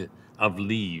seethe of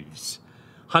leaves,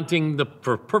 hunting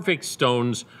for perfect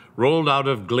stones rolled out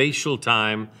of glacial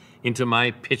time into my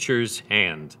pitcher's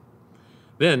hand.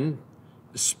 Then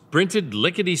sprinted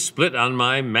lickety-split on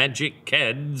my magic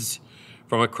keds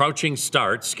from a crouching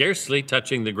start, scarcely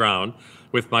touching the ground,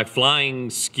 with my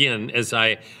flying skin as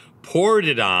I poured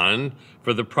it on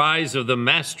for the prize of the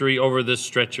mastery over this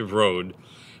stretch of road,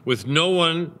 with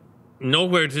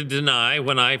nowhere to deny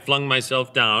when I flung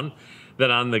myself down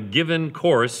that on the given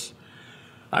course,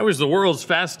 I was the world's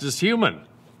fastest human.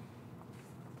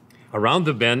 Around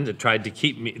the bend that tried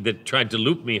to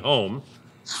loop me home,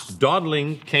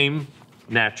 dawdling came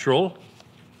natural.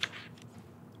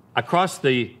 Across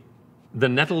the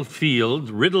nettled field,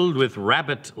 riddled with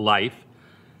rabbit life,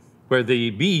 where the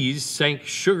bees sank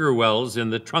sugar wells in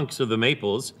the trunks of the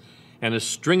maples, and a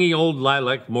stringy old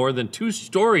lilac more than 2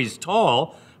 stories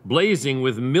tall, blazing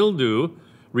with mildew,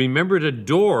 remembered a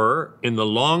door in the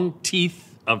long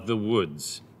teeth of the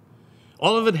woods.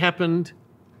 All of it happened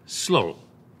slow.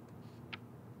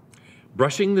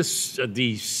 Brushing the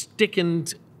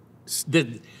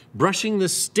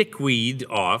stickweed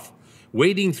off,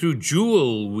 wading through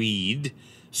jewel weed,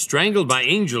 strangled by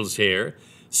angel's hair,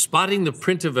 spotting the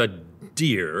print of a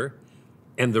deer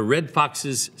and the red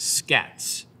fox's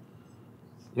scats.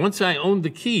 Once I owned the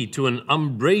key to an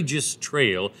umbrageous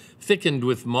trail thickened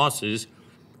with mosses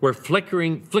where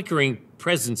flickering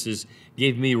presences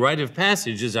gave me rite of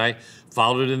passage as I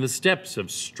followed in the steps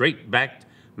of straight-backed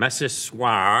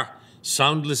Massessoir,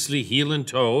 soundlessly heel and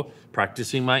toe,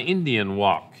 practicing my Indian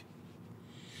walk.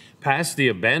 Past the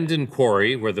abandoned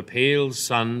quarry where the pale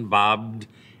sun bobbed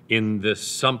in the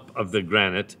sump of the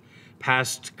granite,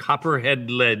 past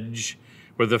Copperhead Ledge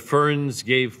where the ferns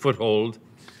gave foothold,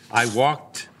 I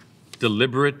walked,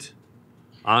 deliberate,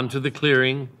 onto the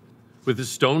clearing with the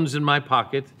stones in my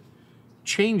pocket,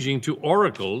 changing to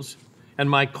oracles, and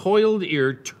my coiled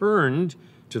ear turned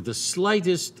to the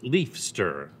slightest leaf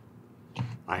stir.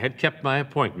 I had kept my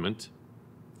appointment.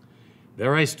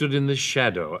 There I stood in the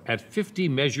shadow at 50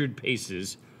 measured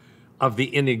paces of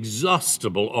the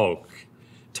inexhaustible oak,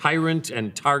 tyrant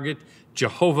and target,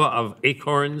 Jehovah of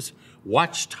acorns,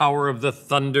 watchtower of the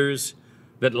thunders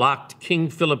that locked King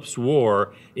Philip's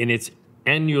war in its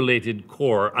annulated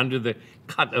core under the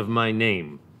cut of my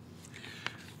name.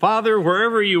 Father,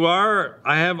 wherever you are,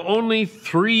 I have only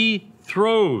 3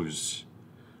 throws.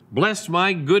 Bless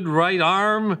my good right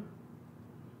arm.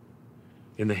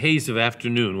 In the haze of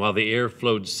afternoon, while the air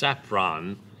flowed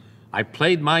saffron, I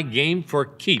played my game for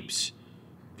keeps,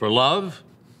 for love,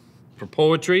 for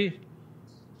poetry,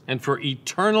 and for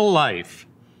eternal life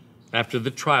after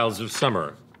the trials of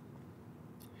summer.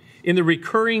 In the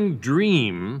recurring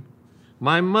dream,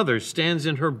 my mother stands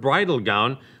in her bridal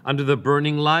gown under the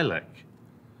burning lilac,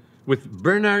 with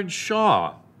Bernard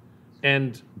Shaw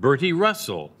and Bertie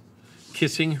Russell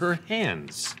kissing her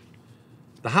hands.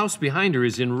 The house behind her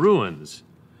is in ruins.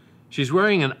 She's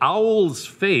wearing an owl's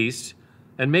face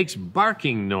and makes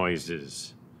barking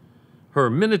noises. Her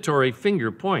minatory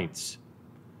finger points.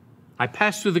 I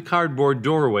pass through the cardboard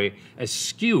doorway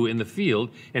askew in the field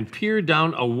and peer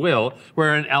down a well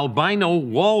where an albino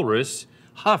walrus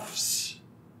huffs.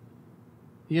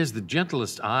 He has the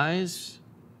gentlest eyes.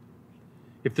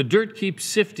 If the dirt keeps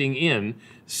sifting in,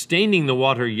 staining the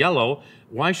water yellow,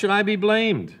 why should I be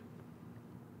blamed?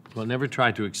 Well, never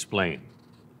try to explain.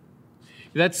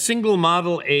 That single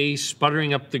Model A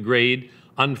sputtering up the grade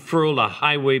unfurled a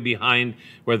highway behind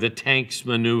where the tanks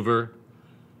maneuver,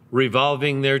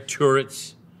 revolving their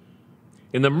turrets.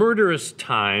 In the murderous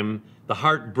time, the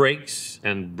heart breaks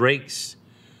and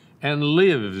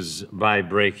lives by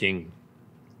breaking.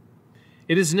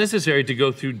 It is necessary to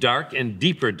go through dark and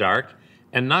deeper dark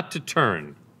and not to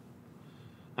turn.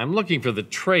 I'm looking for the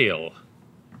trail.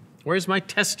 Where's my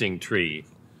testing tree?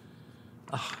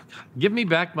 Oh, God, give me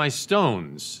back my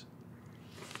stones.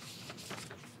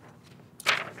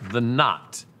 The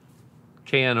knot,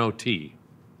 K-N-O-T.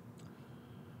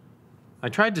 I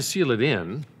tried to seal it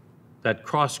in, that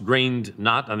cross-grained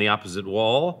knot on the opposite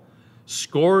wall,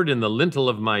 scored in the lintel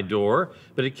of my door,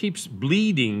 but it keeps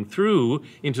bleeding through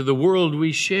into the world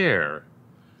we share.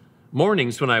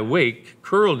 Mornings when I wake,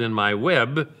 curled in my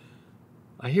web,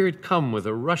 I hear it come with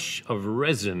a rush of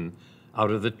resin out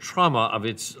of the trauma of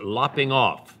its lopping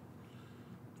off.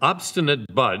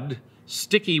 Obstinate bud,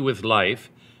 sticky with life,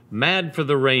 mad for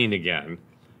the rain again,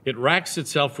 it racks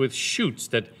itself with shoots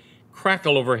that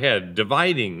crackle overhead,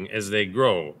 dividing as they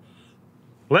grow.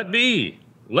 Let be,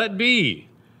 let be.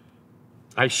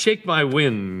 I shake my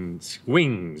wings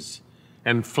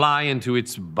and fly into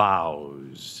its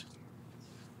boughs.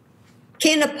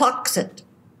 Kinapoxet.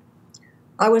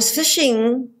 I was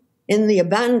fishing in the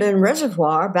abandoned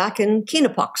reservoir back in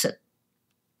Kinapoxet,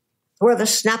 where the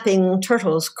snapping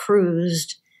turtles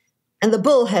cruised and the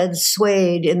bullheads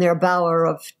swayed in their bower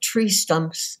of tree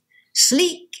stumps,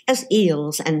 sleek as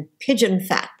eels and pigeon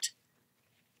fat.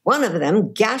 One of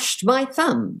them gashed my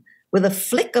thumb with a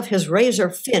flick of his razor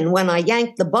fin when I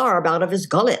yanked the barb out of his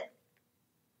gullet.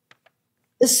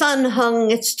 The sun hung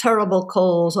its terrible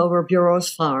coals over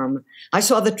Bureau's farm. I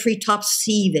saw the treetops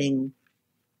seething.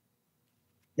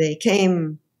 They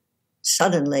came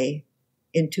suddenly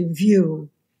into view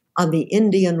on the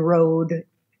Indian road,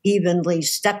 evenly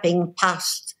stepping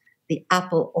past the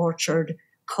apple orchard,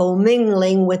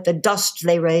 commingling with the dust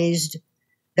they raised,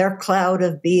 their cloud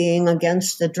of being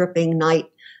against the dripping night,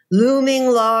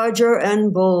 looming larger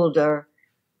and bolder.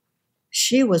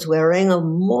 She was wearing a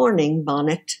mourning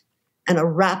bonnet and a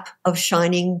wrap of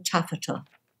shining taffeta.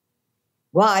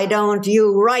 "Why don't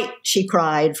you write?" she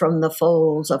cried from the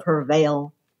folds of her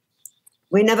veil.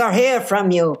 "We never hear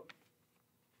from you."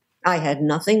 I had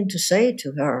nothing to say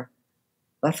to her,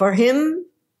 but for him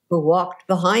who walked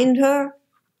behind her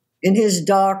in his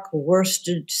dark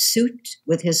worsted suit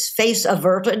with his face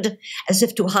averted as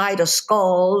if to hide a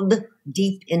scald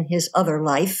deep in his other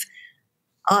life,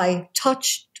 I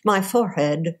touched my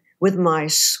forehead with my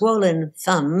swollen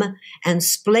thumb and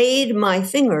splayed my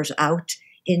fingers out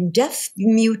in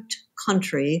deaf-mute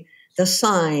country, the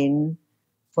sign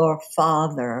for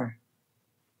father.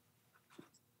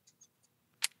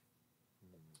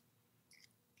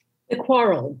 The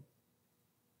quarrel.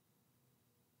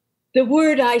 The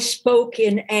word I spoke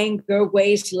in anger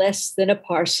weighs less than a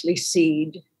parsley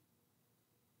seed,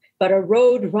 but a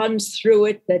road runs through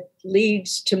it that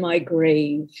leads to my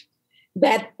grave,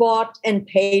 that bought and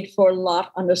paid for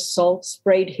lot on a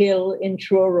salt-sprayed hill in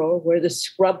Truro where the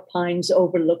scrub pines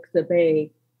overlook the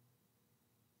bay.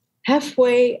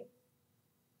 Halfway,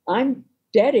 I'm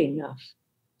dead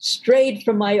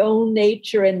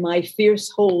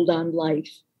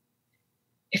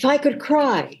If I could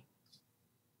cry,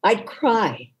 I'd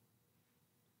cry.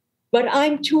 But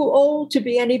I'm too old to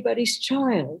be anybody's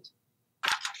child.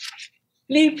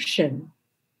 Liebchen,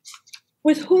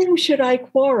 with whom should I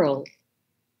quarrel,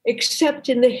 except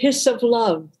in the hiss of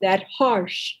love, that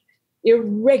harsh,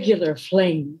 irregular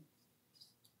flame?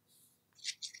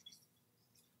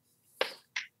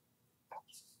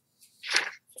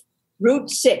 Route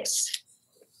 6.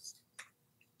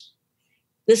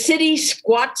 The city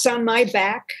squats on my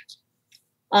back.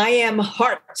 I am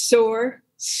heart-sore,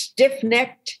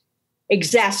 stiff-necked,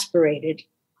 exasperated.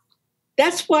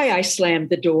 That's why I slammed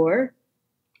the door.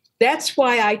 That's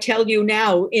why I tell you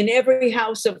now, in every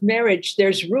house of marriage,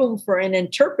 there's room for an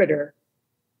interpreter.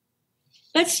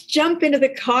 Let's jump into the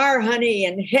car, honey,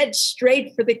 and head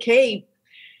straight for the Cape,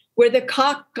 where the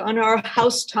cock on our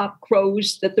housetop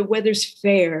crows that the weather's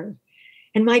fair,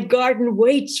 and my garden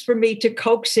waits for me to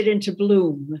coax it into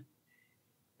bloom.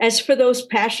 As for those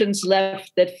passions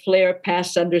left that flare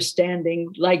past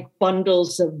understanding, like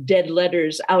bundles of dead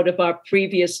letters out of our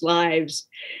previous lives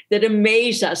that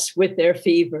amaze us with their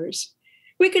fevers,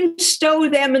 we can stow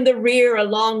them in the rear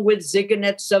along with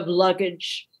zigonets of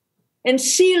luggage. And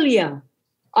Celia,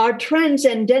 our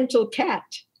transcendental cat,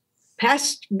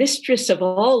 past mistress of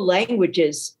all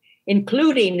languages,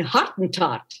 including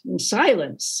Hottentot and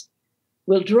silence,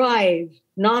 will drive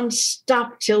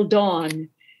nonstop till dawn.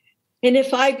 And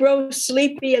if I grow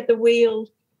sleepy at the wheel,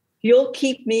 you'll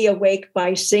keep me awake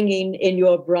by singing in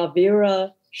your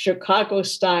bravura Chicago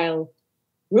style,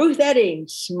 Ruth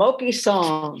Eddings' smoky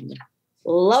song,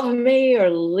 Love Me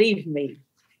or Leave Me,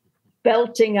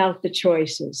 belting out the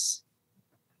choices.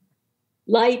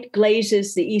 Light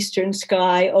glazes the eastern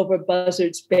sky over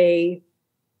Buzzard's Bay.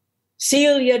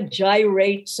 Celia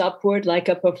gyrates upward like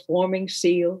a performing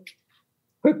seal,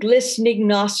 her glistening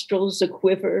nostrils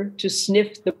a-quiver to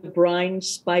sniff the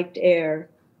brine-spiked air.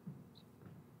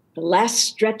 The last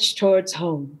stretch towards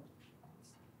home.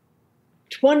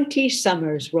 20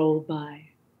 summers roll by.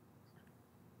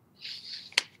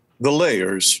 The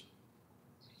layers.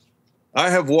 I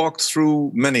have walked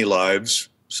through many lives,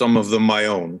 some of them my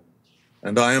own,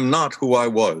 and I am not who I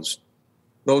was,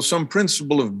 though some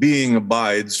principle of being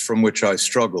abides from which I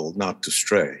struggle not to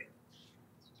stray.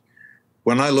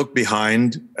 When I look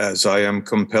behind, as I am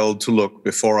compelled to look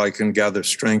before I can gather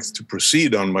strength to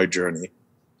proceed on my journey,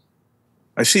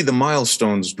 I see the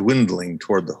milestones dwindling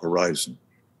toward the horizon,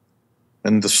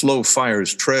 and the slow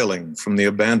fires trailing from the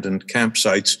abandoned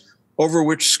campsites over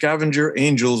which scavenger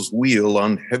angels wheel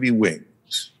on heavy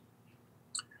wings.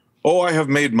 Oh, I have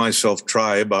made myself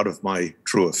tribe out of my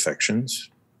true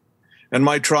affections, and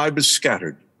my tribe is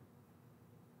scattered.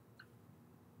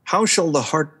 How shall the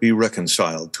heart be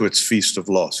reconciled to its feast of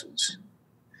losses?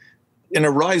 In a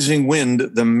rising wind,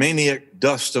 the maniac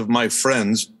dust of my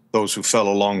friends, those who fell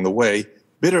along the way,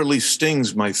 bitterly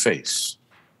stings my face.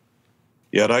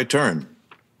 Yet I turn.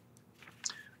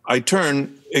 I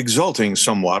turn, exulting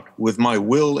somewhat, with my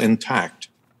will intact,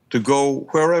 to go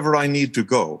wherever I need to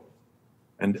go,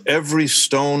 and every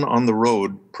stone on the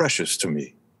road precious to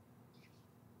me.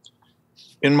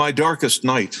 In my darkest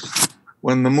night,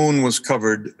 when the moon was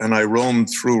covered and I roamed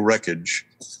through wreckage,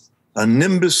 a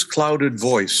nimbus-clouded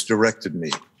voice directed me.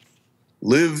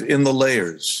 Live in the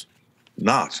layers,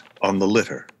 not on the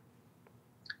litter.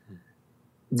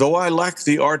 Though I lack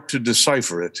the art to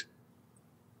decipher it,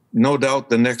 no doubt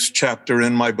the next chapter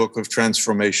in my book of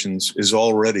transformations is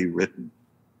already written.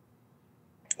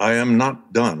 I am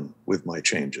not done with my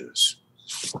changes.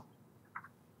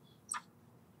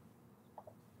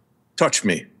 Touch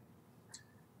me.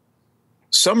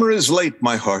 Summer is late,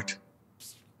 my heart.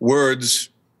 Words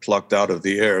plucked out of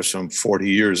the air some 40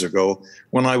 years ago,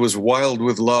 when I was wild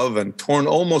with love and torn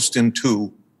almost in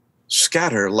two,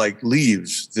 scatter like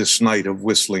leaves this night of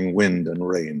whistling wind and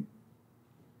rain.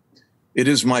 It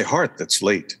is my heart that's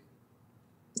late.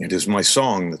 It is my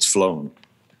song that's flown.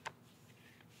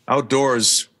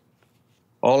 Outdoors,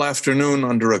 all afternoon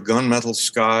under a gunmetal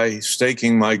sky,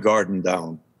 staking my garden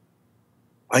down,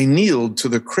 I kneeled to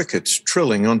the crickets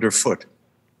trilling underfoot,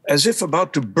 as if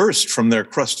about to burst from their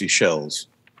crusty shells,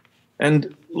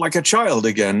 and, like a child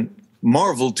again,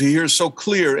 marveled to hear so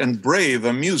clear and brave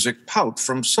a music pout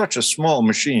from such a small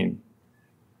machine.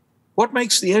 What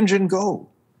makes the engine go?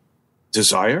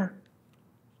 Desire?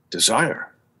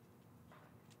 Desire.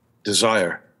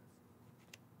 Desire.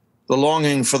 The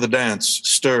longing for the dance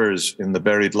stirs in the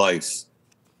buried life.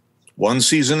 One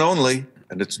season only,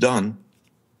 and it's done.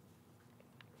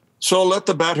 So let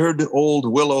the battered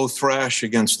old willow thrash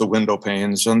against the window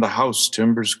panes and the house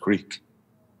timbers creak.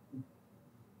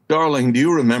 Darling, do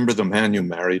you remember the man you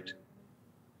married?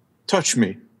 Touch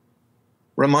me.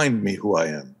 Remind me who I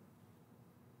am.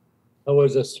 It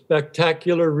was a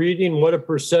spectacular reading. What a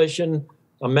procession,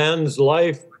 a man's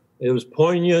life. It was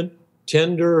poignant,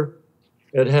 tender.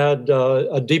 It had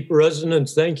a deep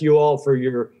resonance. Thank you all for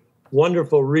your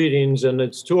wonderful readings. And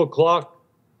it's 2:00.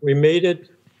 We made it.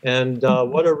 And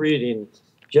what a reading.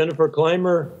 Jennifer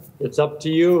Clymer, it's up to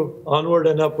you. Onward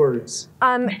and upwards.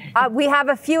 We have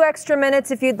a few extra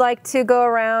minutes if you'd like to go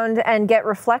around and get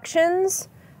reflections.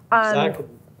 Exactly.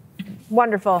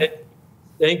 Wonderful.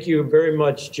 Thank you very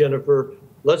much, Jennifer.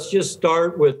 Let's just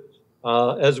start with,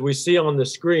 as we see on the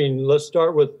screen, let's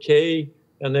start with Kay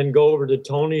and then go over to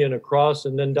Toni and across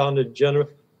and then down to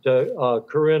Jennifer, to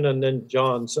Corinne and then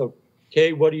John. So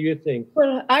Kay, what do you think?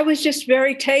 Well, I was just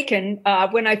very taken.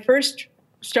 When I first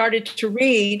started to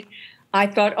read, I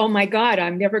thought, oh my God,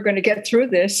 I'm never going to get through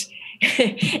this.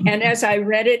 And as I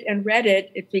read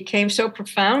it, it became so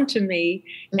profound to me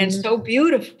and so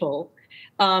beautiful.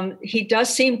 He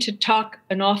does seem to talk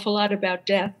an awful lot about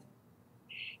death.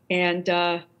 And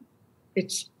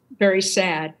it's very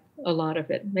sad, a lot of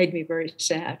it. Made me very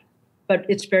sad. But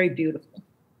it's very beautiful.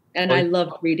 And I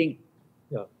loved reading.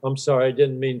 Yeah, I'm sorry, I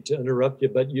didn't mean to interrupt you,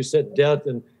 but you said death.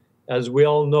 And as we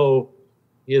all know,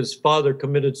 his father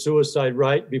committed suicide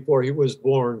right before he was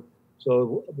born.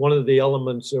 So one of the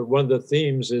elements or one of the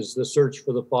themes is the search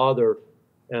for the father.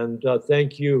 And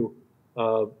thank you,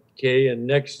 Kay. And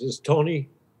next is Toni.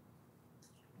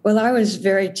 Well, I was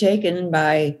very taken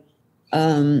by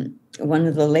one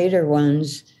of the later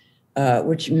ones,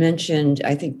 which mentioned,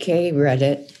 I think Kay read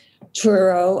it,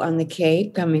 Truro on the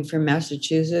Cape, coming from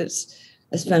Massachusetts.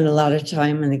 I spent a lot of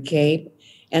time on the Cape.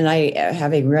 And I,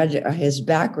 having read his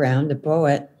background, the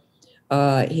poet,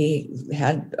 he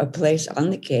had a place on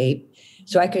the Cape.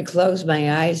 So I could close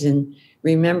my eyes and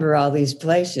remember all these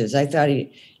places. I thought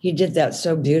he did that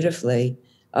so beautifully.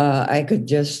 I could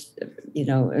just,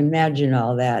 imagine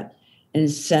all that and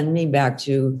send me back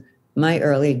to my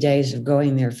early days of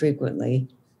going there frequently.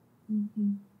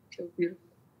 Mm-hmm. So beautiful.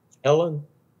 Helen?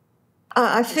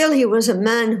 I feel he was a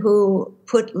man who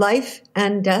put life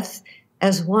and death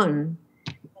as one.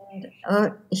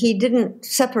 And, he didn't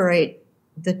separate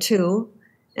the two.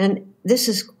 And this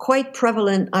is quite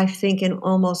prevalent, I think, in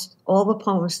almost all the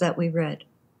poems that we read.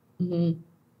 Mm-hmm.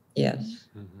 Yes.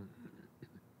 Mm-hmm.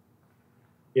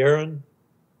 Guerin?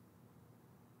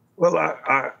 Well,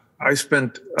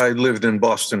 I lived in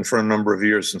Boston for a number of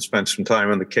years and spent some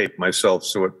time on the Cape myself,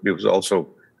 so it was also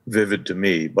vivid to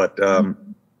me. But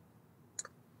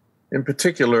in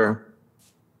particular,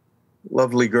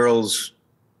 lovely girls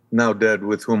now dead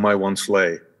with whom I once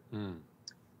lay. Mm.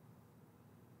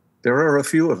 There are a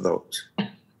few of those.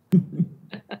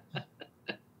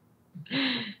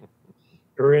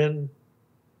 Corinne?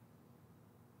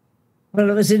 Well,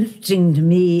 it was interesting to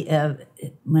me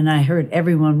when I heard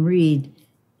everyone read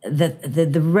that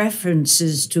the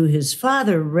references to his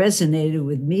father resonated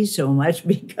with me so much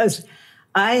because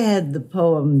I had the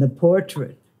poem, The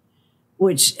Portrait,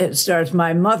 which starts,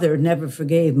 my mother never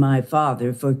forgave my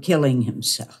father for killing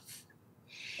himself.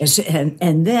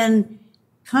 And then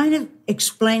kind of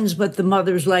explains what the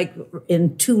mother's like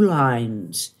in 2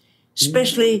 lines,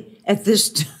 especially at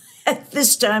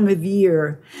this time of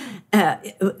year,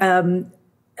 especially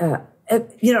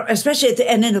at the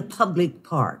end in a public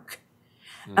park.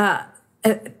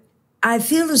 I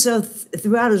feel as though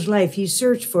throughout his life he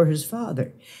searched for his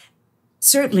father.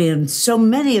 Certainly in so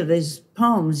many of his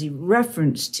poems, he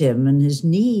referenced him and his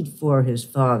need for his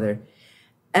father.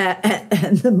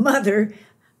 And the mother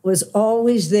was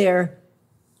always there,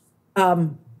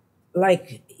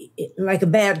 like a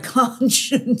bad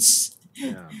conscience.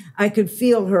 Yeah. I could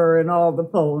feel her in all the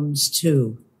poems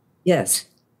too. Yes,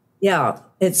 yeah.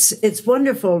 It's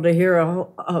wonderful to hear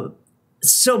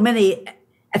so many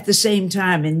at the same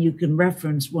time, and you can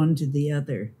reference one to the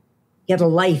other. Get a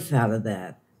life out of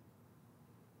that.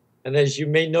 And as you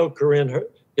may know, Corinne,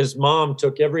 his mom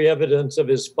took every evidence of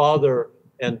his father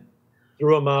and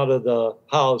threw him out of the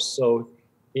house, so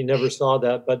he never saw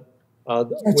that. But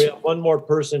we have one more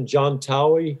person, John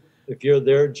Towey. If you're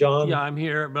there, John. Yeah, I'm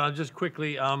here, but I'll just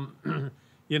quickly,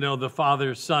 the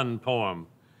father-son poem.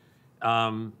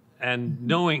 And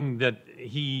knowing that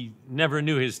he never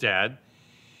knew his dad,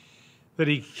 that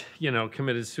he,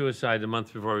 committed suicide a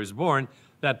month before he was born,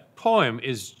 that poem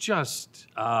is just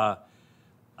a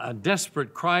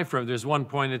desperate cry for him. There's one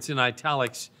point, it's in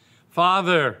italics,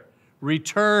 Father,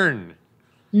 return.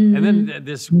 Mm-hmm. And then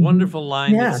this wonderful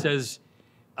line that says,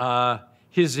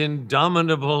 his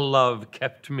indomitable love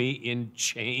kept me in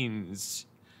chains.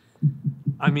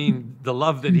 I mean, the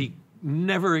love that he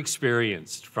never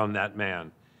experienced from that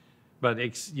man. But,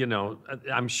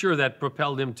 I'm sure that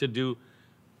propelled him to do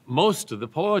most of the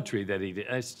poetry that he did.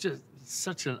 It's just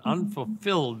such an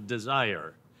unfulfilled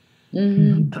desire.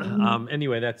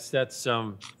 Anyway, that's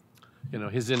you know,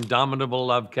 his indomitable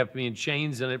love kept me in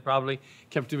chains, and it probably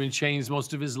kept him in chains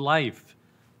most of his life.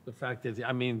 The fact that,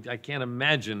 I mean, I can't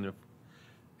imagine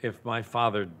if my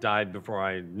father died before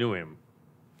I knew him.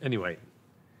 Anyway,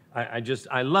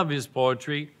 I love his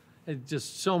poetry. It's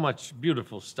just so much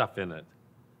beautiful stuff in it.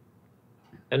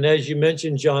 And as you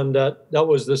mentioned, John, that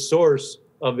was the source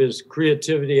of his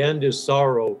creativity and his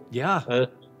sorrow. Yeah.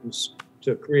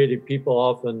 To creative people,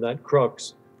 often that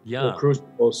crux, yeah, or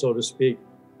crucible, so to speak.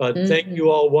 But thank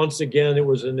you all once again. It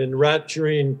was an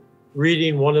enrapturing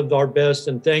reading, one of our best.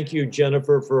 And thank you,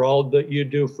 Jennifer, for all that you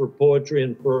do for poetry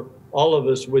and for all of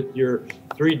us with your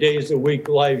 3 days a week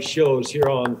live shows here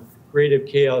on Creative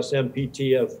Chaos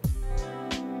MPTF.